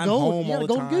got I'm gold. home You got all a the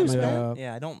golden time. goose, Yeah. man.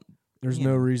 Yeah, I don't. There's you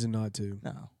no know. reason not to.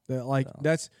 No.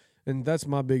 That, that's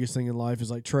my biggest thing in life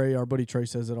is like Trey, our buddy Trey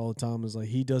says it all the time, is like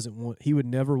he would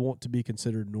never want to be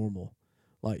considered normal.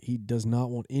 Like he does not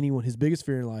want anyone, his biggest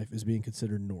fear in life is being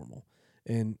considered normal.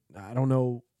 And I don't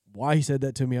know why he said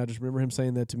that to me. I just remember him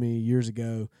saying that to me years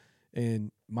ago.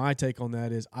 And my take on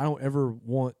that is I don't ever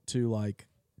want to like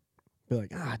be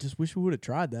like, I just wish we would have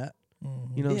tried that.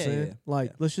 Mhm. You know what Yeah, I'm saying? yeah,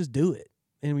 Like, let's just do it.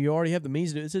 And we already have the means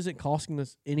to do it. This isn't costing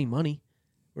us any money.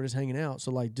 We're just hanging out.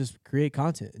 So like just create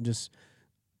content and just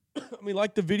I mean,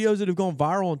 like the videos that have gone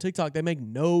viral on TikTok, they make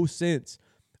no sense.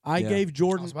 I Yeah. gave I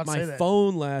Jordan was about to my say that.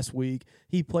 phone last week.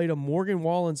 He played a Morgan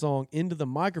Wallen song into the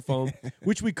microphone,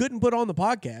 which we couldn't put on the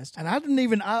podcast. And I didn't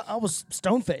even. I was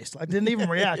stone faced. I didn't even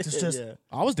react. It's just. Yeah.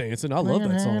 I was dancing. I love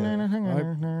that song.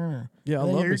 Yeah, I And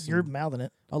then love me you're some, mouthing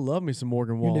it. I love me some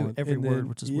Morgan You Wallen. knew every And word, then-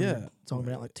 which is yeah, weird. It's only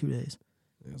been out like 2 days.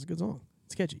 Yeah, it's a good song.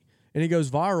 It's catchy. And it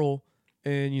goes viral,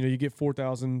 and you get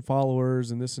 4,000 followers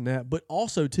and this and that. But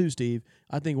also too, Steve,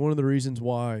 I think one of the reasons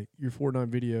why your Fortnite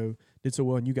video did so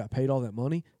well and you got paid all that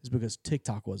money is because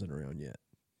TikTok wasn't around yet.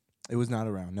 It was not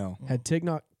around. No. Had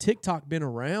TikTok been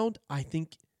around, do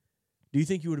you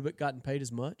think you would have gotten paid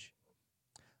as much?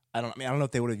 I don't know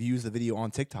if they would have used the video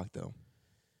on TikTok though.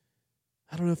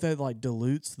 I don't know if that like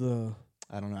dilutes the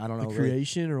I don't know. the really.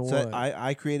 creation or So what.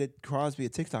 I created Crosby a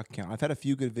TikTok account. I've had a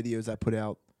few good videos I put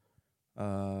out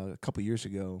a couple years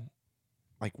ago.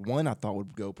 Like one I thought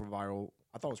would go viral.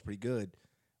 I thought was pretty good.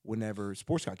 Whenever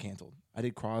sports got canceled, I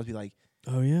did Crosby like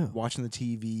oh yeah. watching the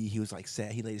TV. He was like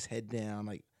sad. He laid his head down.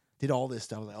 Like did all this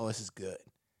stuff. I was like, oh, this is good.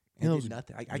 And Yeah, it it did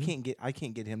nothing. I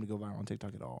can't get him to go viral on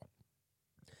TikTok at all.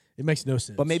 It makes no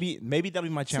sense. But maybe that'll be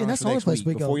my challenge that's for the only next place week.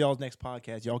 we go. Before y'all's next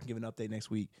podcast, y'all can give an update next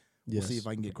week. yes. We'll see if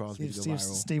I can get Crosby to go Steve, viral.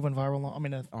 Steve went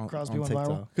viral. Crosby on went viral.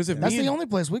 TikTok. Because if That's me the and- only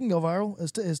place we can go viral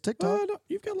is TikTok. No,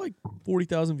 you've got like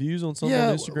 40,000 views on something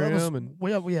on Instagram, and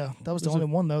that was the There's only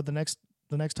one though. The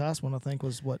next highest one I think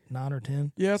was what 9 or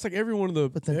 10. yeah, it's like every one of the.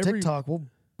 But then TikTok will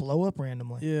blow up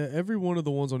randomly. Yeah, every one of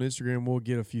the ones on Instagram will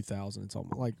get a few thousand. It's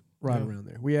almost like right Yeah. around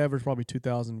there. We average probably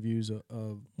 2,000 views a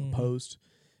Mhm. post,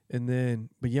 and then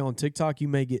but yeah, on TikTok you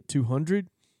may get 200,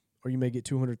 or you may get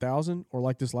 200,000, or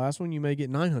like this last one you may get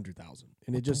 900,000,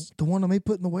 and it just the one of me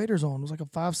putting the waiters on was like a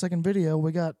 5-second video.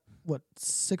 We got what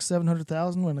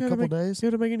 600,000-700,000 in a Yeah, couple to days. yeah,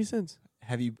 to make any sense.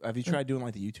 Have you tried doing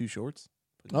like the YouTube Shorts?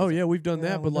 Oh yeah, we've done Yeah,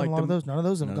 that, we've but done like a lot of those. None of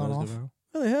those have None of gone those off. go viral?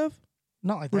 Oh, they have.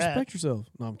 Not like Respect yourself.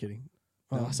 No, I'm kidding.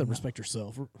 No, I said no. respect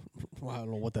yourself. I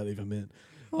don't know what that even meant.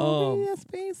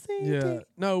 that. Yeah,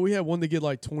 no, we had one that get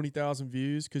like 20,000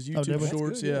 views because Oh, YouTube did we? That's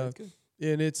Shorts. Good, Yeah, that's good.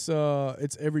 and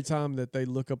it's every time that they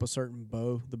look up a certain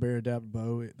bow, the bear adapt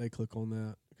bow, they click on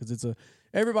that because it's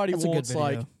everybody That's a good wants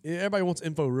like video. everybody wants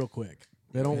info real quick.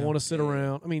 They don't Yeah. want to sit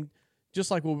around. I mean,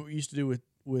 just like what we used to do with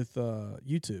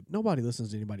YouTube. Nobody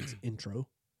listens to anybody's intro.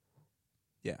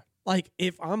 Yeah. Like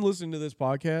if I'm listening to this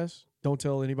podcast, don't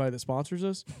tell anybody that sponsors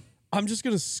us. I'm just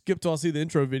gonna skip till I see the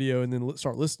intro video and then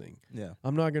start listening. Yeah.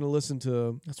 I'm not gonna listen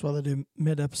to That's why they do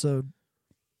mid-episode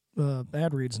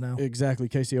ad reads now. exactly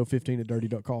KCO 15 at Dirty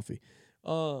Duck Coffee.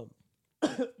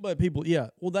 But people, yeah.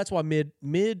 Well, that's why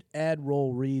mid ad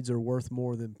roll reads are worth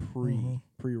more than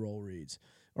pre roll reads,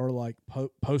 or like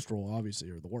post roll obviously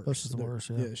are the worst. Post is the worst,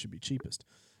 yeah. Yeah, it should be cheapest.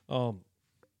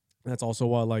 That's also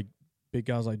why like big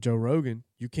guys like Joe Rogan,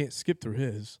 you can't skip through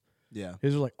his. Yeah.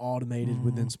 His are like automated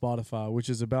within Spotify, which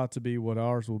is about to be what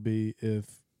ours will be if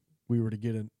we were to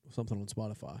get something on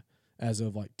Spotify as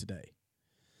of like today.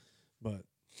 But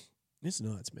it's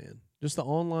nuts, man. Just the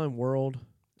online world.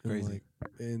 Crazy.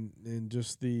 And, like, and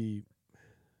just the,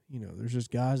 there's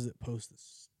just guys that post the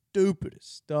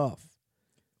stupidest stuff.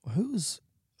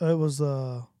 It was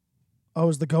Oh, it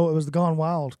was the Go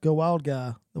Wild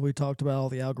guy that we talked about all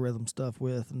the algorithm stuff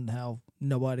with and how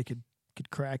nobody could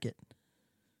crack it.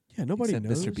 Yeah, nobody Except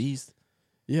knows. Mr. Beast.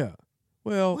 Yeah.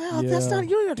 Well, That's not. You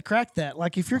don't even have to crack that.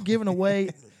 Like if you're giving away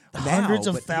hundreds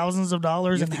of but thousands of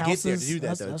dollars you in have to get there houses, to do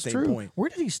that, though, at the that's same true. point. Where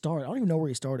did he start? I don't even know where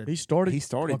he started. He started a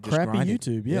just crappy grinding.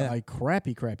 YouTube. Yeah, Yeah. a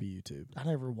crappy YouTube. I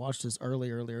never watched his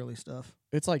early stuff.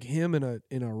 It's like him in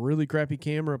a really crappy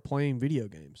camera playing video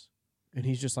games, and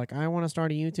he's just like, I want to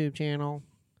start a YouTube channel.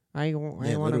 I want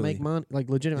to literally. make money, like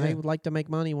legitimately. Yeah. I would like to make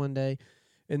money one day.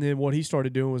 And then what he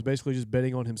started doing was basically just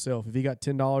betting on himself. If he got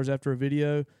 $10 after a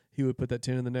video, he would put that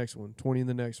 10 in the next one, 20 in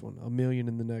the next one, $1 million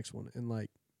in the next one, and like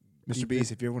Mr.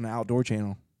 Beast, if you're on an outdoor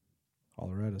channel.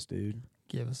 holler at us, dude.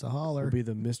 Give us a We'll holler. be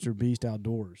the Mr. Beast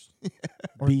Outdoors.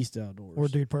 Beast Outdoors. Or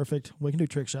Dude Perfect. We can do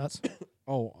trick shots.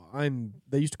 Oh,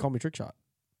 they used to call me Trick Shot.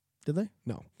 Did they?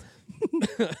 No.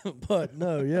 But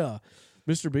no, yeah.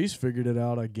 Mr. Beast figured it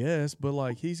out, I guess, but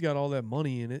like he's got all that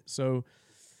money in it. So,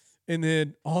 and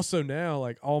then also now,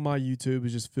 like all my YouTube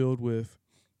is just filled with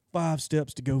 5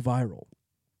 steps to go viral.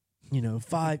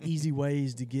 5 easy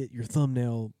ways to get your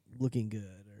thumbnail looking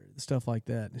good or stuff like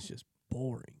that. And it's just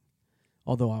boring.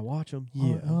 Although I watch them.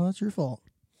 Yeah. Oh, that's your fault.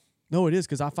 No, it is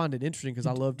because I find it interesting because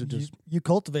I love to just, You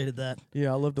cultivated that. I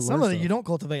love to learn Some of it stuff. you don't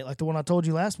cultivate, like the one I told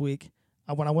you last week.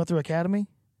 When I went through Academy,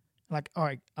 like, all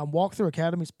right, I walked through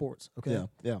Academy Sports. Okay,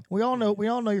 Yeah. we all know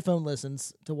your phone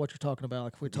listens to what you're talking about.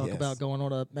 Like if we talk Yes. about going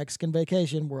on a Mexican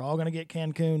vacation, we're all gonna get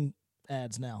Cancun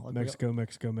ads now. Like Mexico.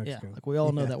 Yeah, like we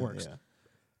all know that Yeah, works.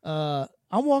 yeah.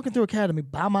 I'm walking through Academy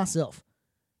by myself.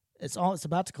 It's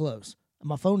about to close. And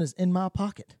my phone is in my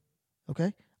pocket.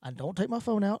 Okay, I don't take my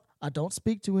phone out. I don't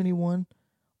speak to anyone.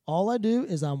 All I do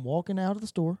is I'm walking out of the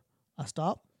store. I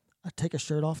stop. I take a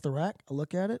shirt off the rack. I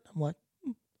look at it. I'm like,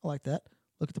 I like that.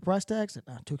 Look at the price tags.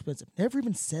 Nah, too expensive. Never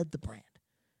even said the brand.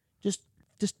 Just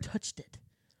touched it.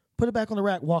 Put it back on the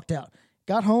rack. Walked out.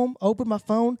 Got home. Opened my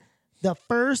phone. The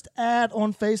first ad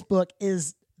on Facebook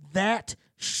is that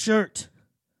shirt.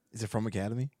 Is it from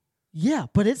Academy? Yeah,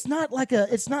 but it's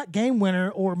not Game Winner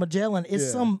or Magellan. It's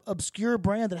Yeah. some obscure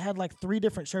brand that had like 3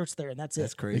 different shirts there, and that's it.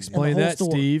 That's crazy. Explain whole that,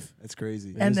 store. Steve. That's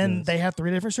crazy. And is then nuts. they had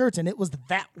 3 different shirts, and it was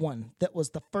that one that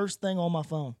was the first thing on my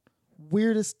phone.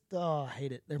 Weirdest. Oh, I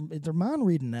hate it. They're mind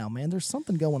reading now, man. There's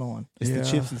something going on. It's Yeah. the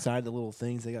chips inside the little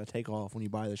things they got to take off when you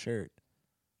buy the shirt.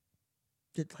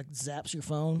 It like zaps your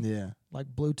phone, Yeah. like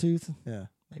Bluetooth. Yeah.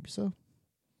 Maybe so.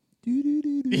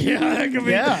 Yeah, that could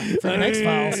be. Yeah, freaking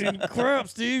X-Files. Crap,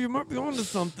 Steve, you might be onto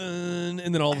something.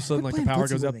 And then all of a sudden, Quit like the playing power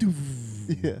footsie goes up.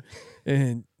 with Yeah.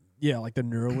 And yeah, like the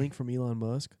Neuralink from Elon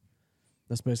Musk.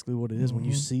 That's basically what it is. When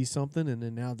you Mhm. see something, and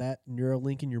then now that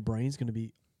Neuralink in your brain is going to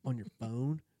be on your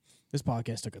phone. This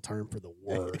podcast took a turn for the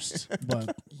worst.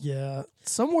 But Yeah,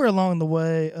 somewhere along the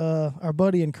way, our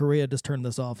buddy in Korea just turned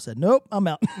this off. Said, "Nope, I'm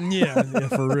out." yeah,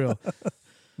 for real.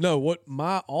 No, what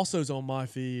also's on my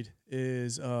feed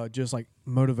is just like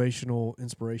motivational,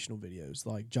 inspirational videos,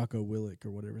 like Jocko Willink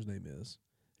or whatever his name is,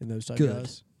 and those type Good.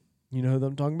 guys. You know who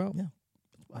I'm talking about? Yeah.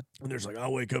 And there's like, I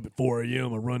wake up at 4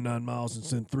 a.m., I run 9 miles and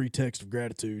send 3 texts of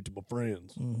gratitude to my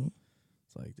friends. Mm-hmm.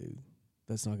 It's like, dude,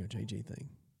 that's not going to change anything.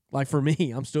 Like for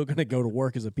me, I'm still going to go to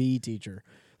work as a PE teacher.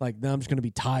 Like now I'm just going to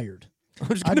be tired. I'm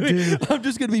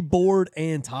just going to be bored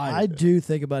and tired. I do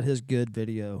think about his good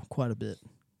video quite a bit.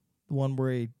 The one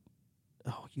where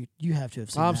you have to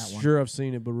have seen I'm that one. sure I've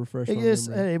seen it, but refresh my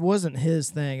memory. It wasn't his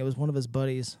thing. It was one of his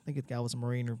buddies. I think the guy was a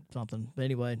Marine or something. But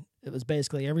anyway, it was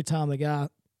basically every time the guy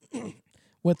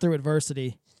went through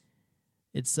adversity,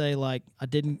 it'd say like, you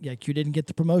didn't get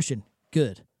the promotion.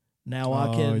 Good. Now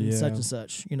I can yeah. such and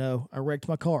such. I wrecked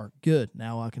my car. Good.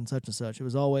 Now I can such and such. It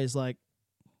was always like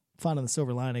finding the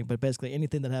silver lining, but basically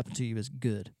anything that happened to you is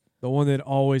good. The one that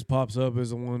always pops up is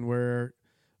the one where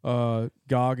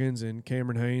Goggins and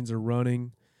Cameron Haynes are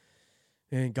running,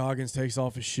 and Goggins takes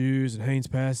off his shoes, and Haynes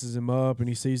passes him up, and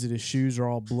he sees that his shoes are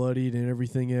all bloodied and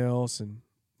everything else, and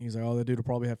he's like, "Oh, that dude will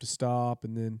probably have to stop."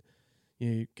 And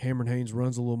then Cameron Haynes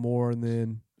runs a little more, and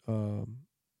then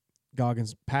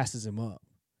Goggins passes him up.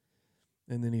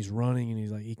 And then he's running, and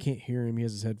he's like, he can't hear him. He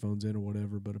has his headphones in or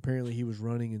whatever. But apparently he was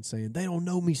running and saying, "They don't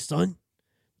know me, son.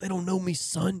 They don't know me,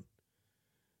 son."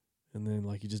 And then,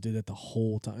 like, he just did that the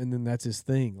whole time. And then that's his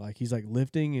thing. Like, he's, like,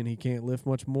 lifting, and he can't lift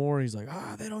much more. He's like,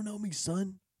 "They don't know me,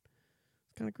 son."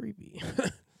 It's kind of creepy.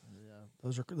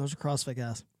 Those are CrossFit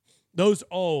guys.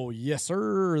 Yes,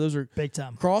 sir. Those are Big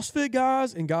time. CrossFit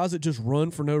guys and guys that just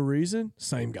run for no reason.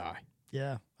 Same guy.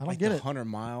 Yeah. I don't Like get the it.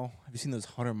 100-mile. Have you seen those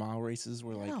 100-mile races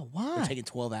where like Yeah, they're why? taking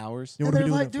 12 hours? You know And what are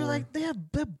they're we doing like, that for?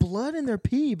 they have blood in their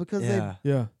pee because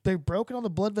Yeah. they've broken all the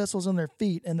blood vessels in their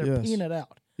feet and they're Yes. peeing it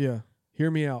out. Yeah. Hear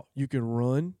me out. You can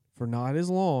run for not as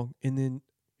long, and then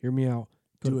hear me out.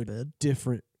 Go Do to a bed.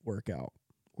 different workout.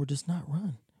 Or just not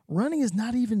run. Running is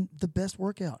not even the best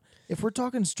workout. If we're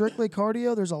talking strictly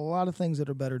cardio, there's a lot of things that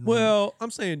are better than running. Well,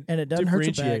 I'm saying And it doesn't hurt your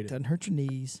back, differentiate it. doesn't hurt your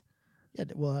knees. Yeah,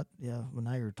 well, well,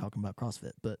 now you're talking about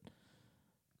CrossFit, but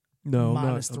No,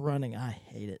 minus the running, I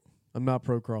hate it. I'm not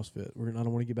pro CrossFit. I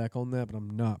don't want to get back on that, but I'm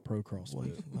not pro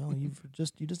CrossFit. Well, you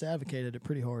just advocated it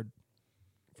pretty hard.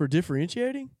 For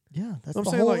differentiating? Yeah, that's I'm the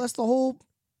saying, whole like- that's the whole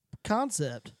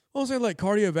concept. I'm saying like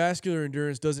cardiovascular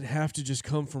endurance doesn't have to just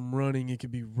come from running. It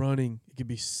could be running. It could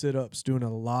be sit-ups, doing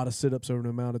a lot of sit-ups over an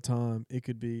amount of time. It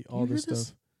could be all You this hear this?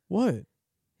 stuff. What?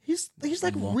 He's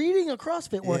like reading a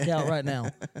CrossFit workout right now.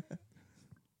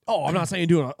 Oh, I'm not saying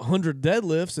doing 100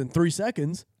 deadlifts in 3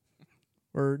 seconds,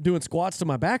 or doing squats till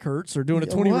my back hurts, or doing a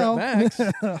 20 Well. rep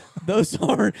max. Those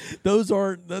aren't.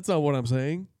 That's not what I'm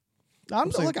saying. I'm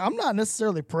saying- not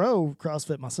necessarily pro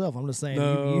CrossFit myself. I'm just saying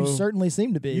No. you certainly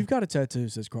seem to be. You've got a tattoo that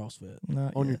says CrossFit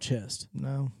Not on your yet. chest.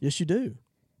 No, Yes, you do.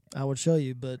 I would show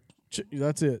you, but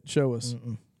That's it. Show us.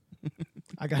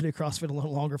 I got to do CrossFit a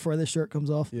little longer before this shirt comes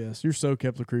off. Yes, you're so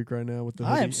Kepler Creek right now with the.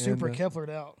 I am hoodie super and the- Keplered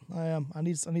out. I am. I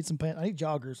need some pants. I need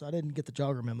joggers. I didn't get the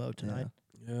jogger memo tonight.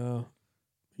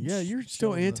 Yeah, you're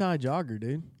still Show the- anti-jogger,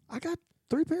 dude. I got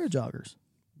 3 pair of joggers.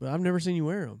 But I've never seen you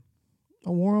wear them. I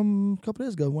wore them a couple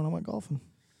days ago when I went golfing.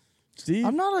 Steve,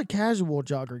 I'm not a casual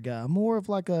jogger guy. I'm more of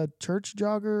like a church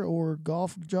jogger or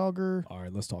golf jogger. all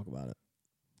right, let's talk about it.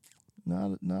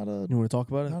 Not a You want to talk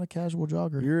about it? not a casual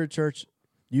jogger. You're a church.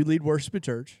 You lead worship at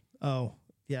church. Oh,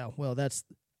 yeah. Well,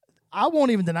 I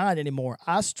won't even deny it anymore.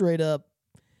 I straight up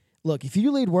look, if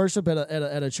you lead worship at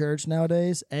a church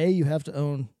nowadays, you have to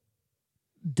own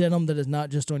denim that is not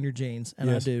just on your jeans. And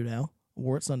Yes. I do now.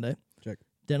 Wore it Sunday. Check.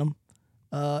 Denim.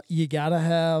 You gotta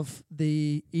have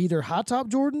the either high top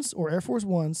Jordans or Air Force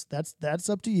Ones. That's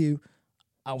up to you.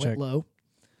 I went Check. low.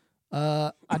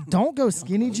 I don't go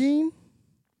skinny jean,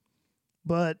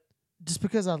 but just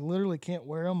because I literally can't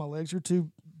wear them, my legs are too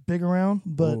big around.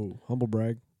 But Whoa, humble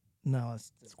brag. no,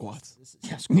 it's Squats.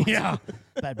 yeah, squats. Yeah.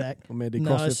 Bad back. I made did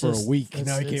No, CrossFit it's for just- a week. it's-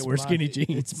 Now he it's can't wear my- skinny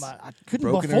jeans. I couldn't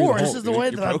Broken before. every This hole. is the way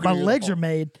You're that broken my every legs hole. are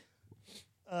made.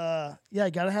 Yeah,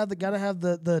 gotta have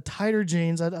the tighter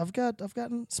jeans. I've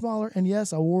gotten smaller, and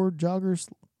yes, I wore joggers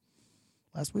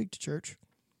last week to church.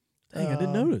 Dang, I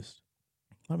didn't notice.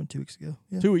 Might have been 2 weeks ago.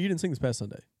 Yeah. Two, you didn't sing this past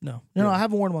Sunday. No, Yeah. I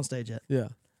haven't worn them on stage yet. Yeah.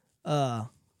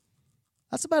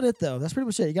 That's about it though. That's pretty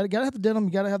much it. You gotta have the denim.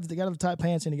 You gotta have the tight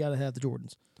pants, and you gotta have the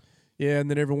Jordans. Yeah, and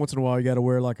then every once in a while you got to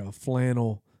wear like a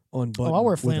flannel unbuttoned Oh, I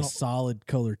wear with flannel. a solid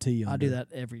color tee under. I do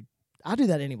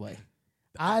that anyway.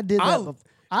 I do that. I'll-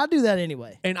 I do that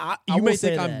anyway. And I you will may say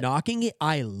think I'm that. knocking it.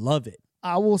 I love it.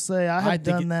 I will say I have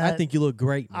done that. I think you look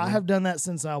great, man. I have done that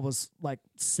since I was like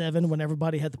 7, when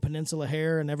everybody had the peninsula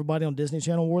hair and everybody on Disney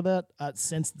Channel wore that.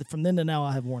 From then to now,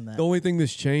 I have worn that. The only thing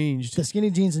that's changed. The skinny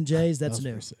jeans and J's, That that's was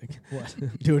new. pretty sick. What?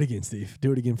 Do it again, Steve.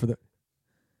 Do it again for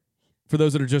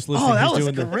those that are just listening. Oh, that he's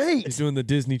was doing great. He's doing the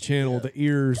Disney Channel, the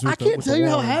ears. I with the- can't with tell the you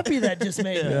how line. happy that just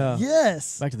made me. Yeah.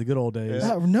 Yes. Back to the good old days.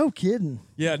 No kidding.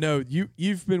 Yeah, no,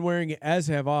 you've been wearing it, as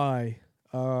have I,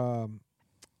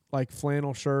 like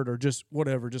flannel shirt or just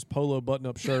whatever, just polo button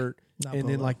up shirt, Not and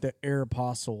then polo. like the Air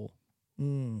Apostle,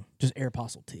 just Air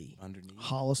Apostle tee. Underneath.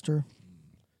 Hollister.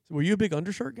 Were you a big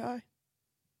undershirt guy?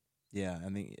 Yeah, I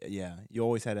think you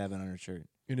always had to have an undershirt.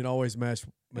 And it always matched.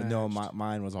 But no,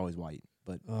 mine was always white.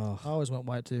 But I always went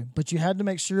white too. But you had to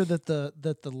make sure that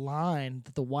the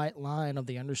white line of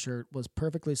the undershirt was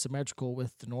perfectly symmetrical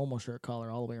with the normal shirt collar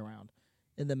all the way around.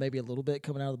 And then maybe a little bit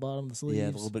coming out of the bottom of the sleeves. yeah,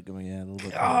 a little bit going. Yeah, a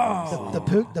little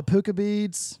bit. The puka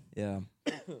beads. Yeah.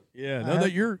 Yeah, I no, have-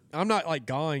 that you're. I'm not like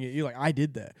gawing at you. Like I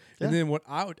did that, and Yeah. then what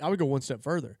I would go one step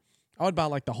further. I would buy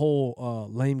like the whole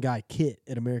lame guy kit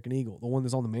at American Eagle, the one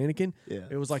that's on the mannequin. Yeah.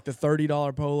 It was like the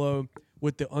 $30 polo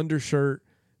with the undershirt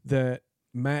that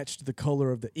matched the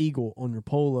color of the eagle on your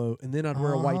polo, and then I'd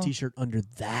wear a white Uh-huh. T-shirt under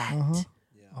that. Uh-huh.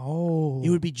 Oh. It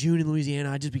would be June in Louisiana.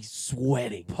 I'd just be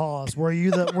sweating. Pause. Were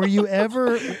you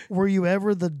ever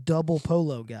the double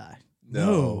polo guy?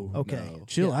 No. Okay. No.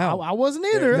 Chill out. I wasn't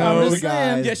either. No, I'm the just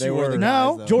saying. Yes, they you were were. the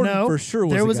No, guys, though. Jordan no. for sure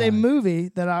was There the was a guy. movie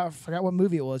that I forgot what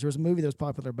movie it was. There was a movie that was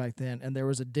popular back then, and there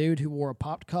was a dude who wore a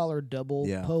popped collar double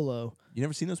Yeah. polo. You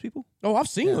never seen those people? Oh, I've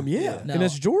seen him. Yeah, No. and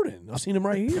that's Jordan. I've seen him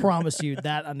right here. Promise you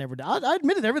that I never did. I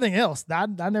admitted everything else. I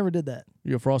never did that.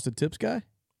 You a frosted tips guy?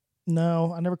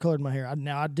 No, I never colored my hair.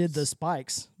 I did the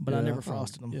spikes, but I Yeah. never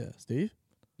frosted them. Yeah, Steve.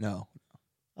 No.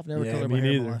 I've never Yeah, colored me my hair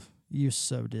in neither. my life. You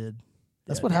so did.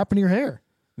 That's Yeah, what no. happened to your hair.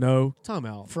 No. Time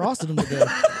out. Frosted them today.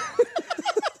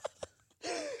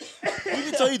 Let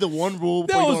me tell you the one rule.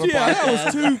 That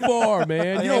was too far,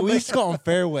 man. Yeah, You know, we used to call them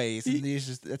fairways. And these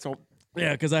just that's all.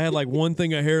 Yeah, because I had like one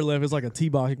thing of hair left. It's like a tee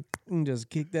box. Just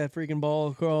kick that freaking ball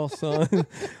across, son,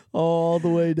 all the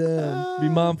way down. Be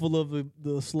mindful of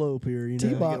the slope here. You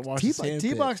know, gotta watch the sand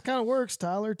pit. T-box kind of works,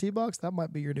 Tyler. T-box, that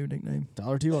might be your new nickname.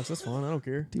 Tyler T-box. That's fine. I don't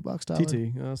care. T-box Tyler.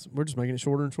 TT. We're just making it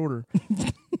shorter and shorter.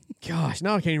 Gosh,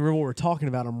 now I can't even remember what we're talking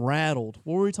about. I'm rattled.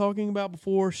 What were we talking about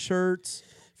before? Shirts,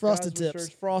 Frosted guys with tips.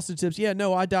 shirts, frosted tips. Yeah,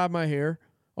 no, I dyed my hair.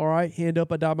 All right, hand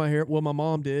up. I dyed my hair. Well, my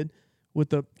mom did.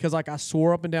 Because like I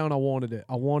swore up and down I wanted it.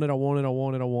 I want it.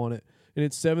 And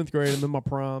it's 7th grade. I'm in my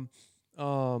prime.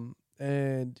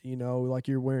 And, you know, like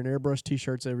you're wearing airbrush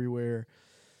T-shirts everywhere.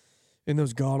 And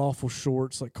those god-awful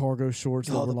shorts, like cargo shorts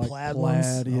that were the like plaid plaid.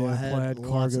 ones? Oh, I Yeah, had plaid lots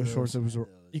cargo of shorts. those.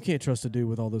 You can't trust a dude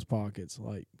with all those pockets.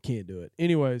 Like, can't do it.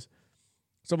 Anyways,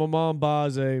 so my mom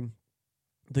buys the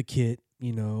kit,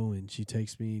 you know, and she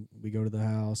takes me, we go to the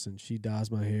house, and she dyes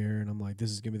my hair, and I'm like,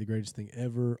 this is going to be the greatest thing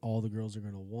ever. All the girls are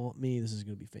going to want me. This is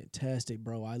going to be fantastic.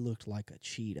 Bro, I looked like a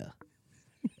cheetah.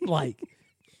 Like,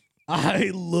 I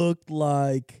looked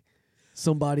like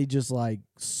somebody just, like,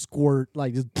 squirt,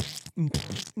 like, just,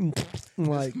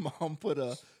 like. Mom put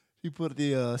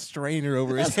the strainer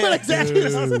over his That's what head. exactly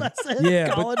that's what I said. Yeah,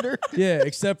 but- Colander. Yeah,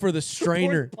 except for the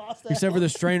strainer. Except for the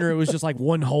strainer, it was just like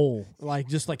one hole, like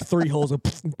just like 3 holes, and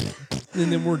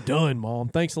then we're done, Mom.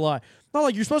 Thanks a lot. Not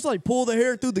like you're supposed to like pull the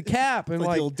hair through the cap and like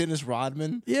like the old Dennis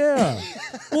Rodman. yeah.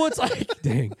 Well, it's like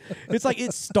dang, it's like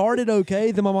it started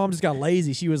okay. Then my mom just got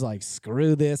lazy. She was like,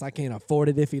 "Screw this! I can't afford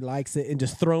it if he likes it," and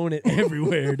just throwing it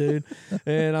everywhere, dude.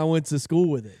 And I went to school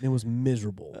with it, and it was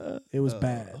miserable. It was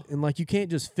bad. And like you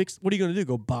can't just fix. What are you gonna do?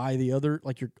 Go buy the other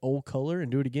like your old color and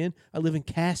do it again? I live in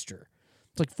Castor.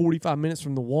 It's like 45 minutes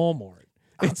from the Walmart.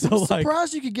 And so, I'm like,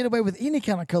 surprised you could get away with any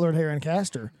kind of colored hair in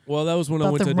Castor. well, that was when I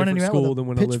Thought went to they a were running different you out with school a than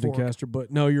when I lived in pitchfork. Castor.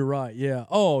 But no, you're right. Yeah.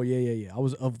 Oh, yeah. I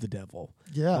was of the devil.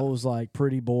 Yeah. I was like,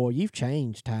 pretty boy, you've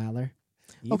changed, Tyler.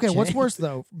 You've Okay, what's changed. worse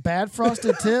though? Bad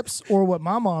frosted tips or what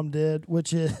my mom did,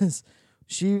 which is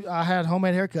I had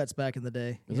homemade haircuts back in the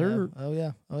day. Is you there- know? Oh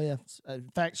yeah. Oh yeah. In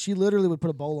fact, she literally would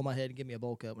put a bowl on my head and give me a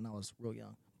bowl cut when I was real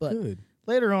young. But Good.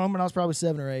 later on, when I was probably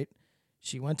 7 or 8,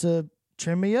 she went to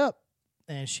trim me up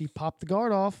and she popped the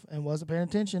guard off and wasn't paying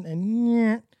attention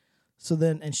and so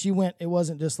then and she went, it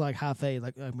wasn't just like high fade,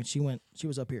 like I mean she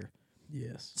was up here.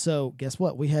 Yes. So guess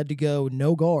what? We had to go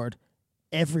no guard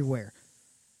everywhere.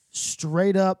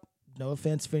 Straight up, no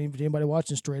offense if anybody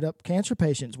watching, straight up cancer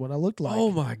patients, what I looked like. Oh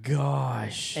my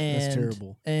gosh, that's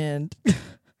terrible. And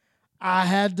I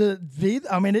had to be,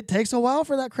 I mean, it takes a while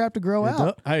for that crap to grow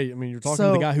out. Hey, I mean, you're talking to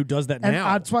So- the guy who does that And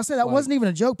now. that's why I said that Like- wasn't even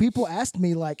a joke. People asked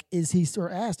me, like, is he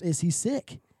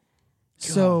sick? Gosh,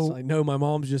 So I know my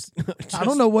mom's just. I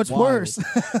don't know what's wild. worse.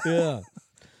 Yeah.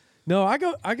 No, I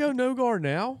go no guard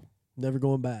now. Never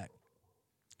going back.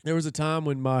 There was a time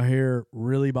when my hair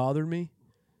really bothered me.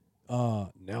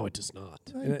 Now it does not.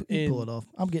 You pull it off.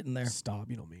 I'm getting there. Stop.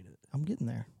 You don't mean it. I'm getting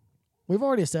there. We've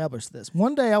already established this.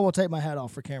 One day I will take my hat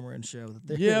off for camera and show that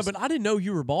there Yeah, is- but I didn't know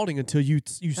you were balding until you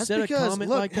That's said a because, comment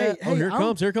look, like hey, that. hey, Oh, here it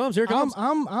comes. Here it comes.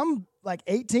 I'm like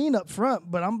 18 up front,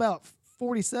 but I'm about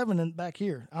 47 and back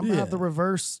here. I'm gonna have Yeah. the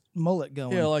reverse mullet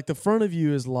going. Yeah, like the front of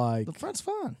you is like the front's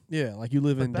fine. yeah, like you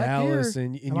live in back Dallas here,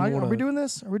 and you Are want we doing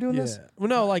this? Are we doing this? Well,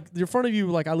 no, like your front of you,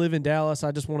 like I live in Dallas.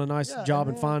 I just want a nice Yeah, job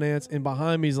in and- finance, and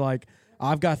behind me is like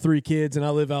I've got 3 kids and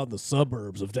I live out in the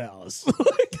suburbs of Dallas.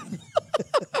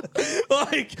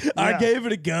 Like I Yeah. gave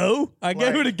it a go. I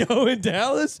gave it a go in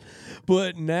Dallas,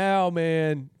 but now,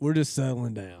 man, we're just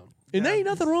settling down, and there ain't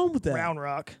nothing wrong with that. Round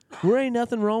Rock. There ain't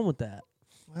nothing wrong with that.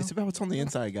 It's about what's on the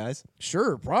inside, guys.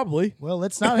 Sure, probably. Well,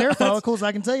 it's not hair follicles.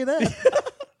 I can tell you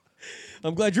that.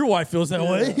 I'm glad your wife feels that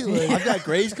way. Like, I've got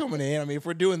grays coming in. I mean, if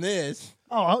we're doing this,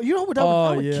 Oh, you know what?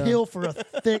 I would yeah. kill for a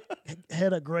thick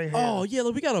head of gray hair. oh yeah,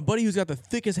 look, we got a buddy who's got the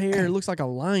thickest hair. It looks like a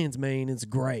lion's mane. It's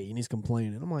gray, and he's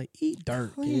complaining. I'm like, eat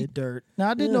dirt, Eat kid. dirt. Now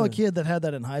I did know a Yeah. kid that had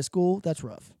that in high school. That's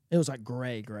rough. It was like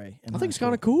gray. I think it's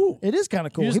kind of cool. It is kind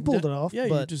of cool. You He just pulled ni- it off. Yeah, you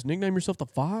but just nickname yourself the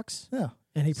Fox. yeah,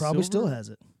 and he probably still Silver? has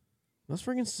it. That's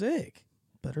freaking sick.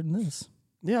 Better than this.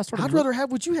 Yeah, I started. I'd rather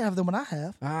have what you have than what I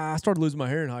have. I started losing my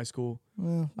hair in high school.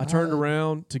 Well, I turned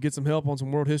around to get some help on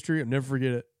some world history. I'll never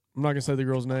forget it. I'm not gonna say the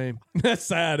girl's name. That's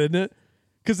sad, isn't it?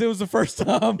 Because it was the first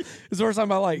time. It's the first time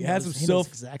I like He had knows- some he knows self,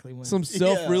 exactly when. some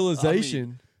self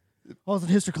realization. I was in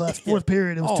history class, 4th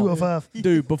period. It was Oh, 205.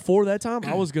 Dude, before that time,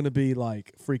 I was gonna be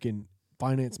like freaking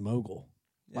finance mogul.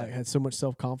 Like had so much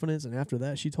self confidence, and after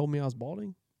that, she told me I was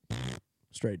balding.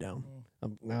 Straight down.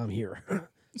 Now I'm here.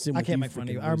 Sitting I with can't make fun of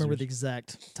you. I remember the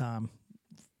exact time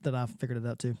that I figured it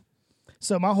out too.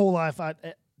 So my whole life,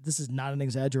 this is not an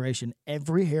exaggeration.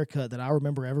 Every haircut that I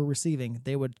remember ever receiving,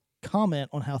 they would comment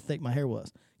on how thick my hair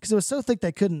was because it was so thick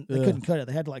they couldn't cut it.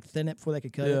 They had to like thin it before they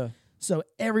could cut Yeah. it. So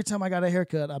every time I got a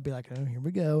haircut, I'd be like, oh, here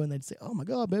we go. And they'd say, oh, my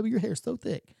God, baby, your hair's so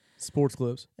thick. Sports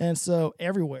clips. And so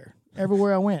everywhere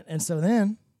I went. And so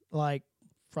then, like,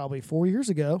 probably 4 years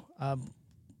ago,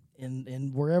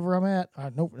 in wherever I'm at, I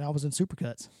was in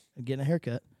Supercuts and getting a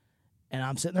haircut. And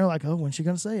I'm sitting there like, oh, when's she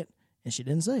going to say it? And she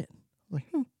didn't say it. I'm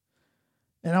like,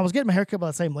 And I was getting my haircut by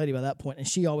the same lady by that point, and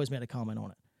she always made a comment on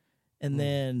it. And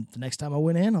then the next time I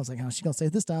went in, I was like, how's she going to say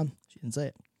it this time? She didn't say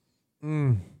it.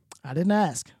 I didn't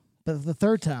ask. But the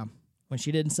third time, when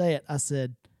she didn't say it, I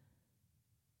said,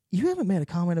 you haven't made a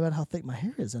comment about how thick my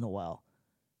hair is in a while.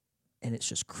 And it's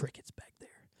just crickets back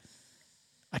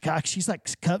there. She's like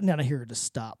cutting down a hair to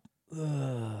stop.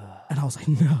 And I was like,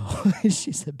 no. And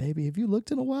she said, baby, have you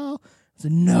looked in a while? I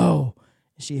said, no.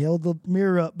 And she held the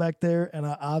mirror up back there, and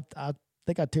I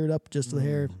think I teared up just the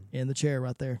hair in the chair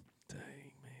right there. Dang,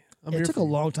 man. It took a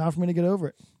long time for me to get over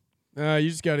it. You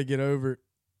just got to get over it.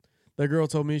 That girl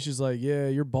told me, she's like, yeah,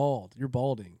 you're bald. You're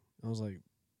balding. I was like,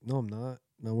 no, I'm not.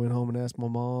 And I went home and asked my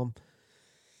mom.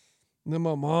 And then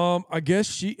my mom, I guess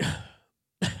she...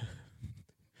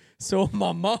 So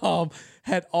my mom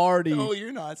had already... Oh,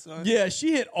 you're not, son. Yeah,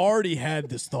 she had already had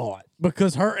this thought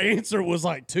because her answer was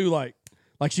like too like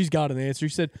she's got an answer.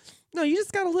 She said, no, you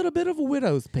just got a little bit of a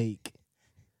widow's peak.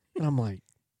 And I'm like,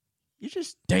 You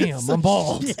just... damn, I'm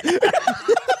bald.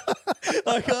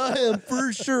 Like, I am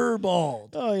for sure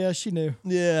bald. Oh, yeah, she knew.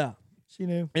 Yeah. She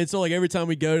knew. And so, like, every time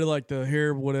we go to, like, the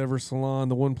hair whatever salon,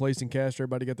 the one place in Castro,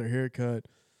 everybody got their hair cut,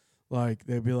 like,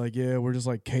 they'd be like, yeah, we're just,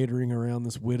 like, catering around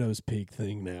this widow's peak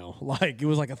thing now. Like, it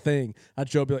was like a thing. I'd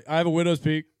show up, be like, I have a widow's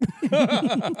peak.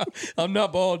 I'm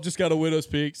not bald, just got a widow's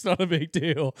peak. It's not a big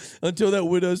deal. Until that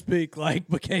widow's peak, like,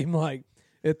 became, like,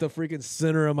 at the freaking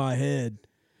center of my head.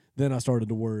 Then I started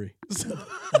to worry.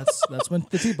 That's when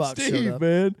the T-box showed Steve, up.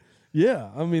 man. Yeah,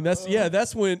 I mean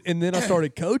that's when, and then I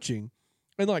started coaching,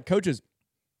 and like coaches,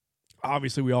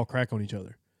 obviously we all crack on each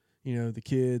other, you know, the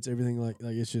kids, everything like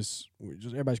it's just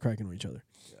everybody's cracking on each other,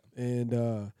 and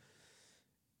a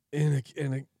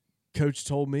coach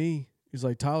told me, he's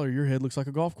like, Tyler, your head looks like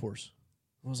a golf course.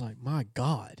 I was like, my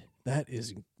God, that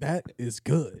is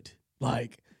good.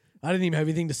 Like I didn't even have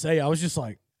anything to say. I was just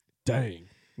like, dang,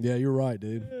 yeah, you're right,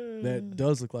 dude. That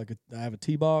does look like I have a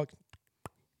tee box.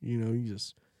 You know, you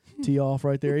just tee off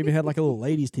right there. Even had like a little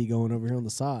ladies tee going over here on the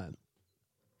side.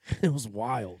 It was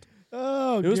wild.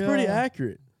 Oh, it was pretty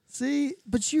accurate. See,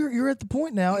 but you're at the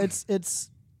point now.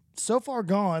 It's so far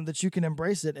gone that you can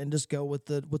embrace it and just go with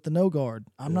the no guard.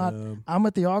 I'm not. I'm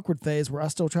at the awkward phase where I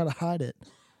still try to hide it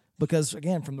because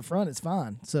again, from the front it's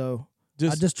fine. So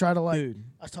I just try to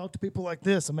I talk to people like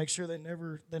this and make sure they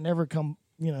never come.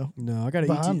 You know. No, I got an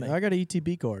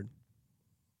ETB card.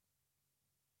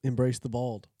 Embrace the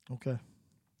bald. Okay.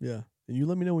 Yeah, and you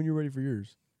let me know when you're ready for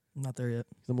yours. I'm not there yet.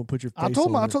 I'm gonna put your face I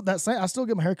told on that same. I still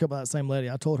get my haircut by that same lady.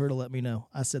 I told her to let me know.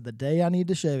 I said the day I need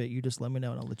to shave it, you just let me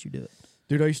know and I'll let you do it.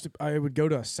 Dude, I would go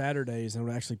to Saturdays and I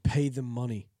would actually pay them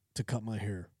money to cut my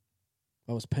hair.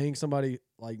 I was paying somebody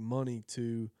like money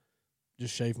to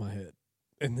just shave my head,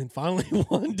 and then finally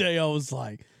one day I was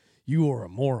like, "You are a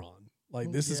moron!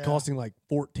 Like this is costing like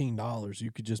 $14.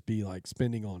 You could just be like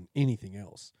spending on anything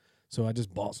else." So I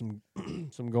just bought some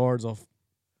guards off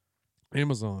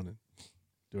Amazon and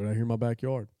do it out here in my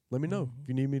backyard. Let me know if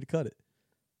you need me to cut it.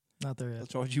 Not there I'll yet.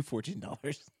 charge you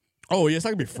 $14. Oh, yes, I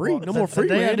can be free. Well, no more free.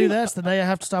 The day I Randy. do that's the day I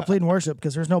have to stop leading worship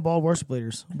because there's no bald worship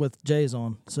leaders with J's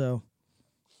on. So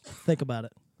think about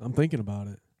it. I'm thinking about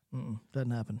it.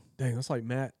 Doesn't happen. Dang, that's like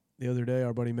Matt the other day.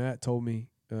 Our buddy Matt told me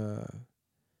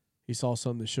he saw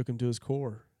something that shook him to his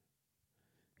core.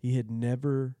 He had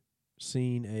never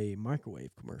seen a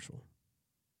microwave commercial.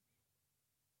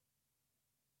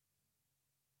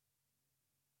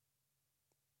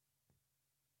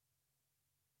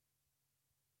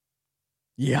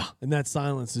 Yeah, and that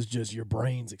silence is just your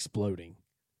brain's exploding.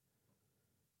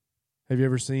 Have you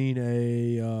ever seen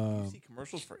a? You see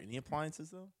commercials for any appliances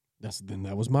though?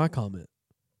 That was my comment.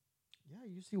 Yeah,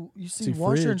 you see See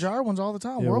washer and fridge. dryer ones all the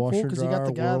time. Yeah, Whirlpool washer and because you got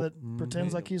the guy dryer, that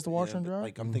pretends like he's the washer and but, dryer.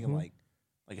 Like I'm thinking like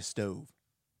a stove.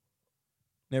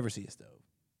 Never see a stove.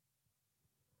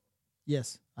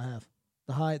 Yes, I have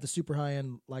the super high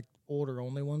end like order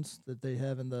only ones that they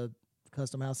have in the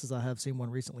custom houses. I have seen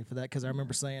one recently for that because I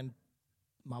remember saying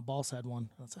my boss had one.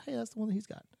 And I said, hey, that's the one that he's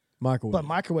got. Microwave, But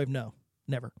microwave, no,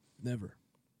 never.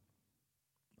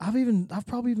 I've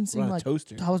probably even seen What about like a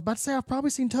toaster? I was about to say I've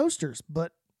probably seen toasters,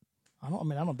 but I don't.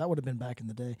 That would have been back in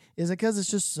the day. Is it because it's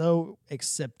just so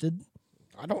accepted?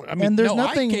 I mean, And there's no,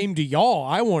 nothing- I came to y'all.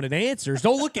 I wanted answers.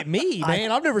 Don't look at me,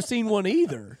 man. I've never seen one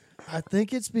either. I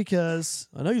think it's because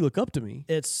I know you look up to me.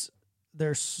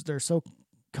 they're so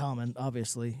common.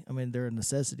 Obviously, I mean they're a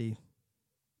necessity.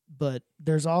 but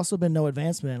there's also been no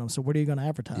advancement in them. So what are you going to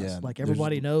advertise? Yeah, Like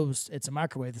everybody knows it's a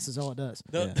microwave. This is all it does.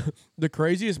 The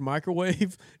craziest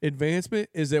microwave advancement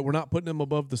is that we're not putting them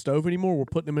above the stove anymore. We're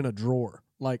putting them in a drawer,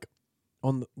 like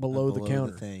on the, below the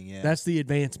counter. Thing, yeah. That's the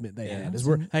advancement they had. Is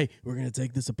we're going to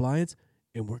take this appliance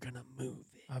and we're going to move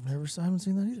it. I haven't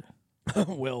seen that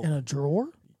either. Well, In a drawer?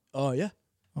 oh yeah,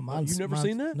 Well, you've never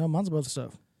seen that? No, mine's above the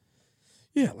stove.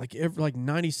 yeah, like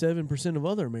 97% of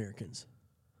other Americans.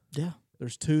 Yeah.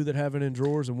 There's 2 that have it in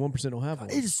drawers and 1% don't have one.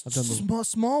 It's I've done the-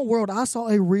 small world. I saw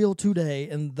a reel today,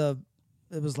 and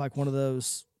it was like one of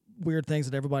those weird things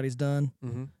that everybody's done.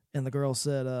 Mhm. And the girl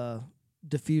said,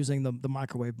 diffusing the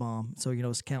microwave bomb. So,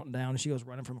 it's counting down, and she goes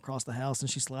running from across the house, and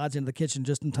she slides into the kitchen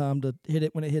just in time to hit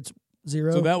it when it hits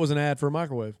 0. So that was an ad for a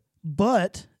microwave.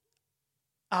 But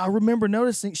I remember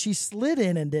noticing she slid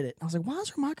in and did it. I was like, why is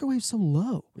her microwave so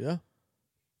low? Yeah.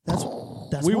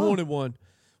 That's We why. wanted one.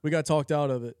 We got talked out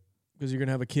of it because you're going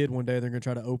to have a kid one day. They're going to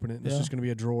try to open it. And It's Yeah. just going to be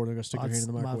a drawer. They're going to stick your hand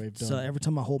in the microwave. So every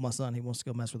time I hold my son, he wants to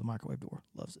go mess with the microwave door.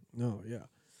 Loves it. No, yeah.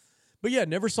 But yeah,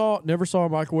 never saw a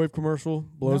microwave commercial.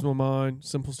 Blows my mind.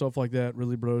 Simple stuff like that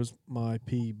really blows my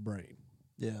pea brain.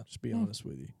 Yeah. Just be honest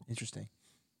with you. Interesting.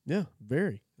 Yeah,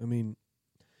 very. I mean,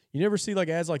 you never see like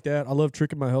ads like that. I love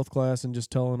tricking my health class and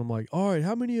just telling them like, all right,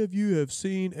 how many of you have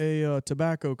seen a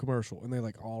tobacco commercial? And they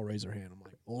like all raise their hand. I'm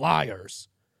like, liars.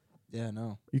 Yeah,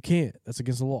 no. You can't. That's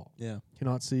against the law. Yeah. You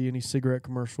cannot see any cigarette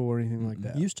commercial or anything like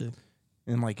that. Used to.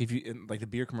 And like like the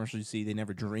beer commercials you see, they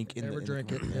never drink in Never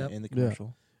drink it, in the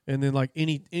commercial. And then like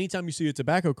anytime you see a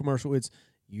tobacco commercial, it's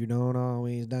you don't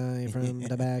always die from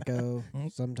tobacco.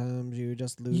 Sometimes you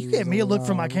just lose. You gave me a look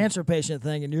for my lot. cancer patient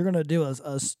thing, and you're going to do a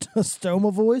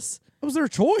stoma voice? That was their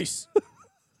choice.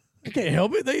 I can't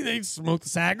help it. They smoke the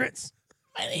cigarettes.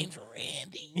 My name's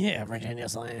Randy. Yeah, Virginia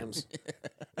Slams.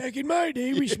 Back in my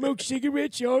day, we smoked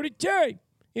cigarettes all the time,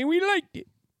 and we liked it.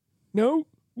 No,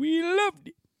 we loved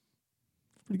it.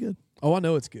 Pretty good. Oh, I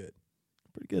know it's good.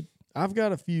 Pretty good. I've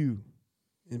got a few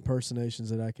impersonations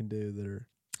that I can do that are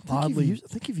I oddly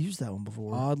think you've used that one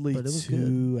before. oddly but it was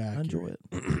too good. accurate. I enjoy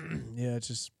it. Yeah, it's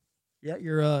just Yeah,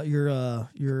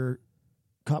 your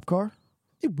cop car.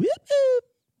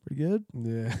 Pretty good,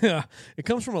 yeah. It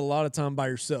comes from a lot of time by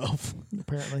yourself.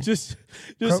 apparently. just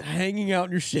hanging out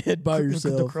in your shed by The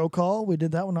yourself. crow call. We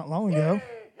did that one not long ago.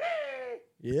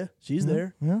 Yeah, she's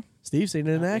there. Yeah. Steve's seen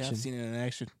it in Yeah, action. I've seen it in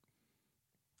action.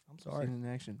 I'm sorry. Seen it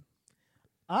in action.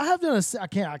 I have done I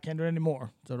can't do it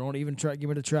anymore. So don't even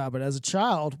give it a try. But as a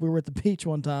child, we were at the beach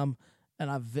one time, and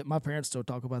my parents still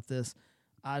talk about this.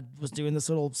 I was doing this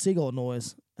little seagull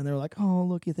noise, and they were like, "Oh,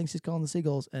 look, he thinks he's calling the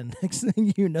seagulls." And next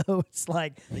thing you know, it's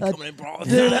like a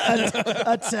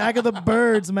attack of the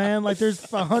birds, man. Like there's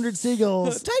 100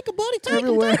 seagulls. Take him, buddy. Take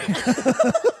everywhere. him.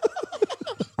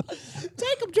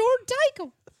 Take him, Jordan. Take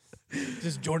him.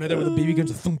 Just Jordan there with a BB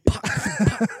guns. Thump, pop, thump,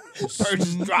 pop. Birds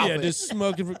just drop Yeah, it. just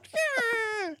smoking.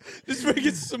 Just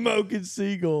freaking smoking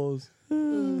seagulls.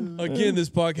 Again, this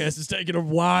podcast is taking a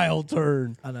wild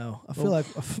turn. I know. I feel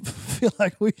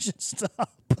like we should stop.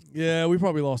 Yeah, we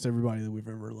probably lost everybody that we've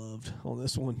ever loved on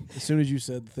this one. As soon as you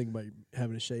said the thing about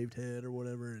having a shaved head or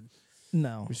whatever, and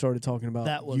No. we started talking about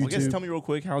That was- YouTube. Well, I guess tell me real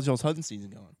quick, how's y'all's hunting season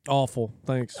going? Awful.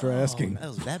 Thanks for asking. That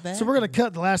was that bad? So we're gonna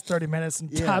cut the last 30 minutes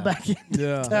and tie Yeah.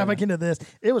 back into this.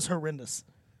 It was horrendous.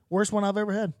 Worst one I've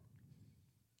ever had.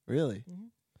 Really? Mm-hmm.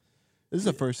 This is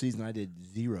the first season I did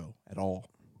 0 at all.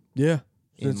 Yeah.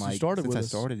 In, Since you started since with I us.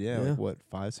 started, like, what,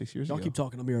 5-6 years Y'all ago? keep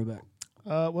talking. I'll be right back.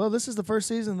 Well, this is the first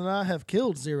season that I have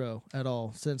killed 0 at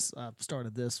all since I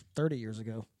started this 30 years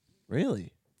ago.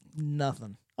 Really?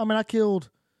 Nothing. I mean, I killed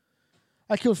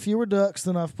fewer ducks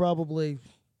than I've probably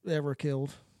ever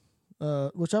killed,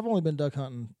 which I've only been duck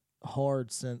hunting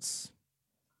hard since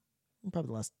probably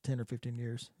the last 10 or 15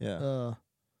 years. Yeah.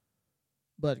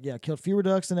 But yeah, killed fewer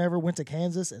ducks than ever. Went to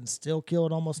Kansas and still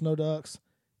killed almost no ducks,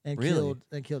 and Really?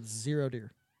 killed 0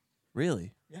 deer.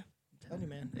 Really? I'm telling you,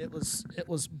 man, it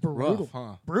was brutal, Rough,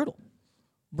 huh?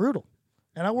 brutal.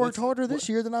 And I worked harder this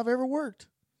year than I've ever worked.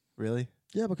 Really?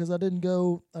 Yeah, because I didn't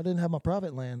have my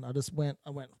private land. I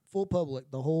went full public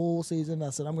the whole season.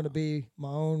 I said I'm going to be my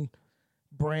own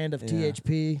brand of Yeah.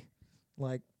 THP,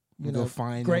 like Go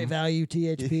find great them. value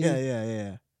THP.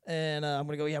 Yeah. And I'm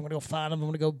gonna go find him. I'm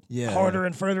gonna go Yeah. harder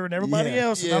and further than everybody Yeah.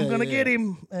 else, and I'm Yeah, gonna yeah. get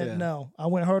him. And Yeah. no, I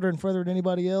went harder and further than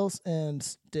anybody else, and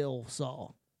still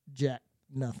saw jack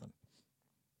nothing.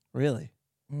 Really?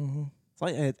 Mm-hmm. It's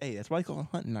like, hey, that's why I call it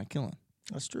hunting, not killing.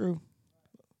 That's true.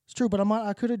 It's true, but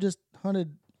I could have just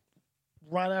hunted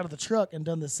right out of the truck and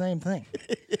done the same thing.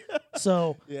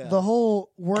 So Yeah. the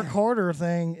whole work harder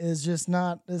thing is just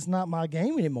not my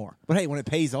game anymore. But hey, when it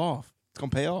pays off, it's gonna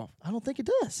pay off. I don't think it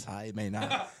does. It may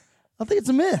not. I think it's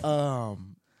a myth.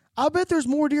 I bet there's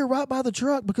more deer right by the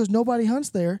truck because nobody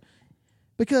hunts there.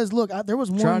 Because look, there was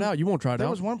one. Try it out. You won't try it out. There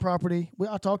was one property.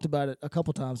 I talked about it a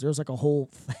couple times. There was like a whole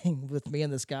thing with me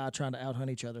and this guy trying to out hunt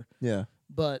each other. Yeah.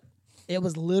 But it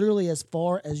was literally as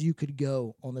far as you could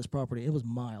go on this property. It was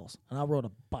miles, and I rode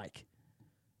a bike.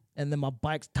 And then my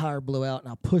bike's tire blew out,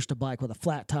 and I pushed a bike with a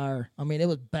flat tire. I mean, it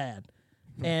was bad.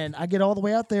 And I get all the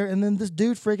way out there, and then this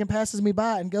dude freaking passes me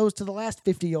by and goes to the last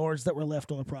 50 yards that were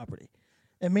left on the property.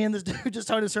 And me and this dude just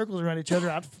started circles around each other.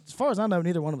 As far as I know,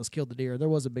 neither one of us killed the deer. There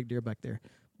was a big deer back there.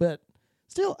 But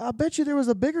still, I bet you there was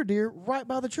a bigger deer right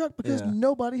by the truck because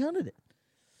nobody hunted it.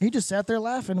 He just sat there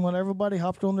laughing when everybody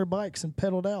hopped on their bikes and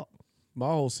pedaled out. My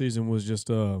whole season was just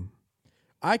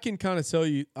I can kind of tell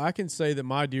you, I can say that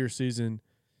my deer season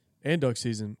and duck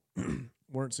season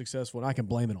weren't successful, and I can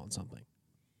blame it on something.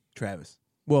 Travis.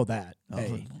 Well, that.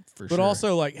 For but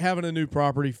also, like, having a new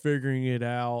property, figuring it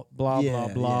out, blah, blah,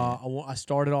 blah. I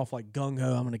started off like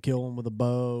gung-ho. I'm going to kill him with a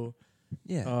bow.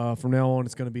 Yeah. From now on,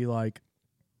 it's going to be like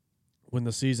when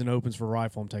the season opens for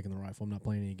rifle, I'm taking the rifle. I'm not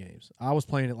playing any games. I was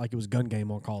playing it like it was gun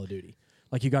game on Call of Duty.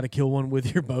 Like, you got to kill one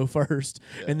with your bow first,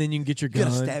 and then you can get your gun. You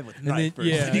got to stab with a knife first.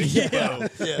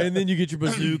 Yeah. And then you get your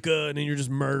bazooka, and then you're just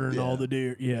murdering all the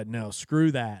deer. Yeah, no,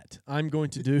 screw that. I'm going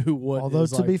to do what Although,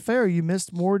 is to be fair, you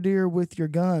missed more deer with your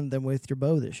gun than with your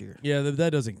bow this year. Yeah,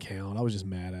 that doesn't count. I was just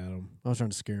mad at them. I was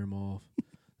trying to scare them off.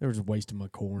 They were just wasting my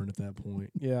corn at that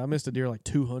point. Yeah, I missed a deer like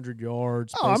 200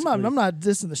 yards. Oh, I'm not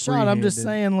dissing the shot. I'm just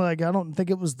saying, like, I don't think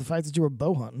it was the fact that you were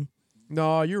bow hunting.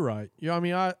 No, you're right. Yeah, I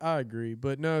mean, I agree.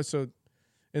 But no,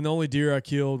 and the only deer I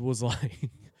killed was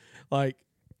like,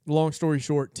 long story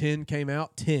short, 10 came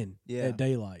out, 10 at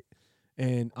daylight.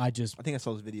 And I think I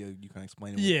saw this video. You kind of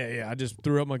explained it. Yeah. I just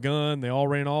threw up my gun. They all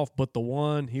ran off, but the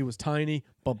one, he was tiny.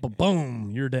 But boom,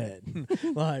 you're dead.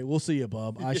 Like, we'll see you,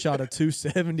 bub. I shot a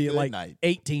 270 at like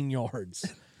 18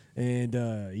 yards,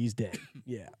 and he's dead.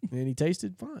 Yeah, and he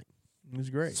tasted fine. It was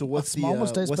great. So what's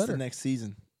the next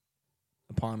season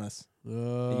upon us? Are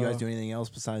you guys do anything else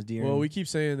besides deer? Well, we keep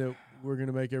saying that we're going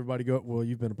to make everybody go. Well,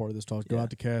 you've been a part of this talk. Go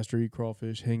out to Castor, eat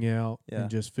crawfish, hang out,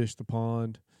 and just fish the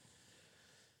pond.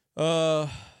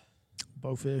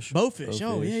 Bowfish. Bowfish.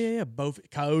 Oh, yeah.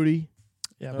 Coyote.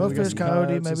 Yeah, bowfish,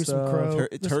 coyote, maybe some crow.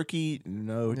 Turkey?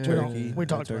 No, turkey. We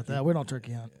talked about that. We don't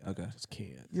turkey hunt. Okay. Just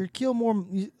can't. You kill more.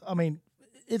 I mean,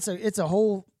 it's a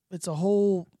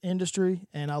whole industry,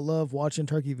 and I love watching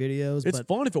turkey videos. It's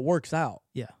fun if it works out.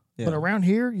 Yeah. But around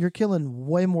here, you're killing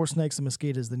way more snakes and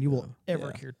mosquitoes than you will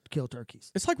ever kill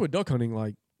turkeys. It's like with duck hunting.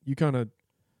 Like, you kind of,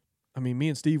 I mean, me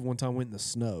and Steve one time went in the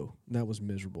snow, and that was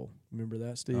miserable. Remember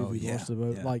that, Steve? Oh, we lost the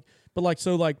boat. Yeah.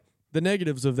 Like, the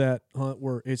negatives of that hunt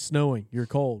were it's snowing, you're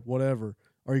cold, whatever.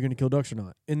 Are you going to kill ducks or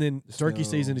not? And then turkey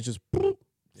season is just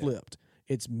flipped.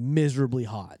 It's miserably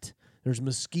hot. There's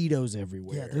mosquitoes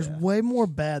everywhere. Yeah, there's way more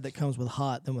bad that comes with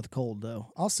hot than with cold,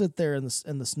 though. I'll sit there in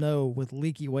the snow with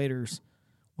leaky waders.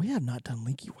 We have not done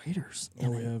leaky waders in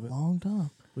a long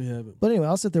time. We haven't. But anyway,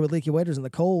 I'll sit there with leaky waders in the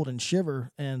cold and shiver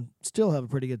and still have a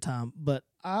pretty good time. But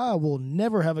I will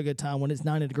never have a good time when it's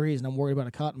 90 degrees and I'm worried about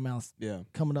a cottonmouth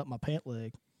coming up my pant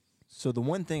leg. So the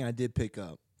one thing I did pick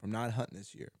up from not hunting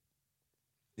this year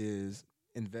is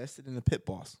invested in a pit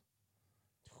boss.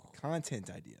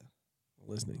 Content idea.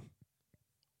 Listening.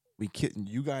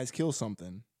 You guys kill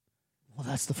something. Well,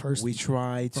 that's the first. We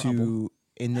try to,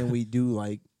 and then we do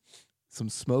like some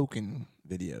smoking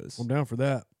videos. I'm down for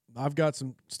that. I've got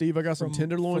some, Steve. I got some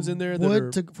tenderloins in there.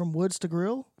 From woods to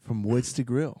grill. From woods to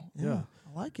grill. Yeah,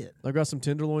 I like it. I've got some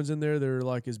tenderloins in there. They're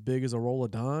like as big as a roll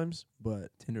of dimes, but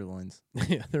tenderloins.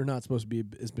 Yeah, they're not supposed to be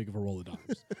as big of a roll of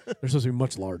dimes. They're supposed to be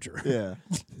much larger. Yeah,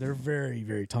 they're very,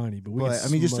 very tiny. But I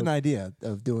mean, just an idea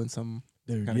of doing some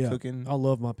kind of cooking. I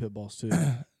love my pit boss too.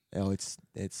 Oh, it's.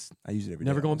 I use it every day.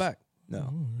 Never going back. No.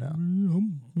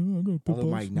 Although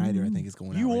my igniter, I think, is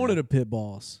going out. You wanted a pit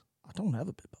boss. I don't have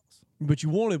a pit boss. But you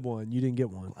wanted one. You didn't get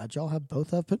one. Glad y'all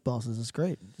both have pit bosses. It's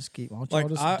great. Just keep. Why don't y'all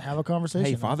just have a conversation?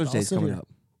 Hey, Father's Day's coming up.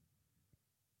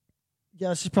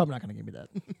 Yeah, she's probably not going to give me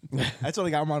that. That's what I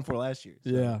got mine for last year. So.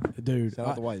 Yeah, dude. Shout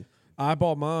out the wife. I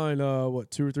bought mine, 2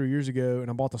 or 3 years ago, and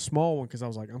I bought the small one because I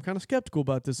was like, I'm kind of skeptical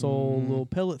about this old little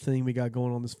pellet thing we got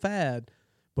going on, this fad.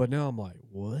 But now I'm like,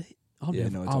 what? I'll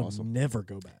awesome. Never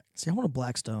go back. See, I want a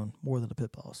Blackstone more than a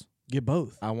pit boss. Get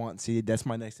both. That's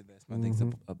my next investment. I think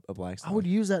it's a Blackstone. I would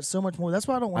use that so much more. That's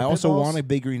why I don't want. I also want a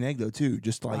big green egg though too.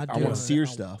 Just like I want to sear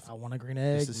stuff. I want a green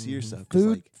egg. Just to sear stuff.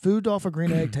 Food off a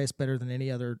green egg tastes better than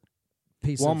any other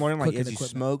piece. Well, I'm learning like as you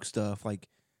equipment. smoke stuff, like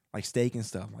steak and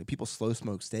stuff. Like people slow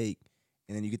smoke steak,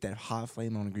 and then you get that hot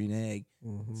flame on a green egg,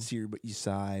 sear but you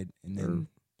side, and then.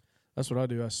 That's what I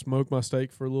do. I smoke my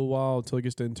steak for a little while until it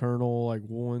gets to internal, like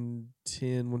 110,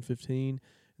 115.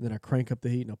 And then I crank up the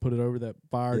heat and I put it over that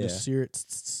fire, just sear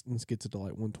it, and it gets it to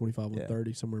like 125,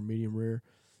 130, somewhere medium rare.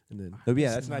 And then, But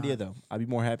yeah, that's an idea though. I'd be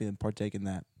more happy than partake in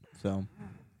that. So,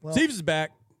 Well, Steve's is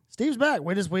back. Steve's back.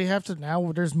 We have to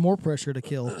now. There's more pressure to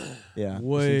kill. yeah.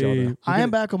 Way. I am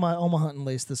back on my hunting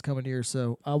list this coming year,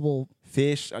 so I will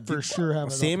Fish. for sure have an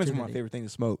Salmon's one of my opportunity. favorite thing to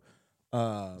smoke.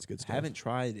 That's good stuff. Haven't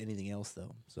tried anything else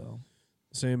though. So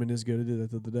Salmon is good. I did that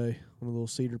the other day on a little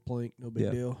cedar plank. No big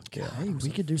Yeah. deal. Yeah. Hey, we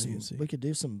could do some. We could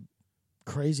do some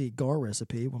crazy gar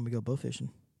recipe when we go bow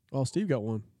fishing. Oh, Steve got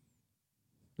one.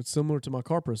 It's similar to my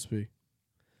carp recipe,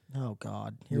 Oh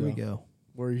God, here we Yeah. go.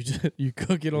 where you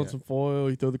cook it on some foil,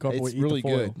 you throw the carp away, it's eat really the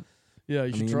foil. good. Yeah, you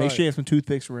I should mean, try make it. sure you have some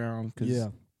toothpicks around because Yeah.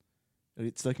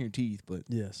 it's stuck in your teeth. But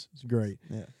Yes, it's great.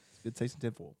 yeah, it's good taste and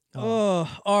tinfoil.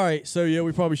 All right. So yeah,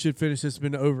 we probably should finish this. It's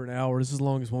been over an hour. This is the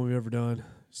longest one we've ever done.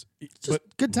 Just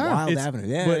good time. Wild It's- Avenue.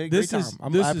 Yeah, but great this time. is- I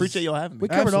this appreciate is- y'all having me. We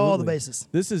covered all the Absolutely. bases.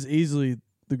 This is easily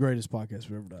the greatest podcast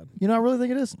we've ever done. You know, I really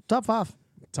think it is top 5.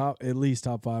 At least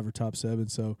top 5 or top 7.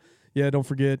 So yeah, don't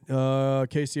forget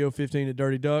KCO 15 at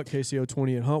Dirty Duck, KCO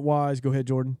 20 at Huntwise. Go ahead,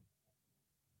 Jordan.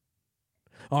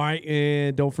 All right,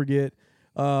 and don't forget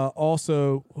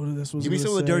also what this was. Give me gonna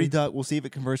some of the say. Dirty Duck. We'll see if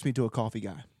it converts me to a coffee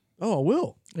guy. Oh, I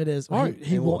will. It is. All right.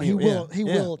 He will. He will. He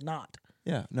Yeah. will not.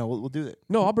 Yeah, no, we'll do it.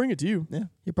 No, I'll bring it to you. Yeah.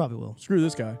 He probably will. Screw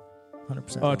this guy.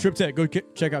 100%. Trip Tech. Go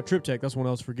check out Trip Tech. That's one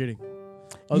I was forgetting.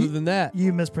 Other than that,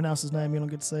 You mispronounce his name. You don't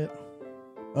get to say it.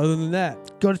 other than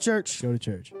that, Go to church. go to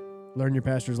church. Learn your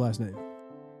pastor's last name.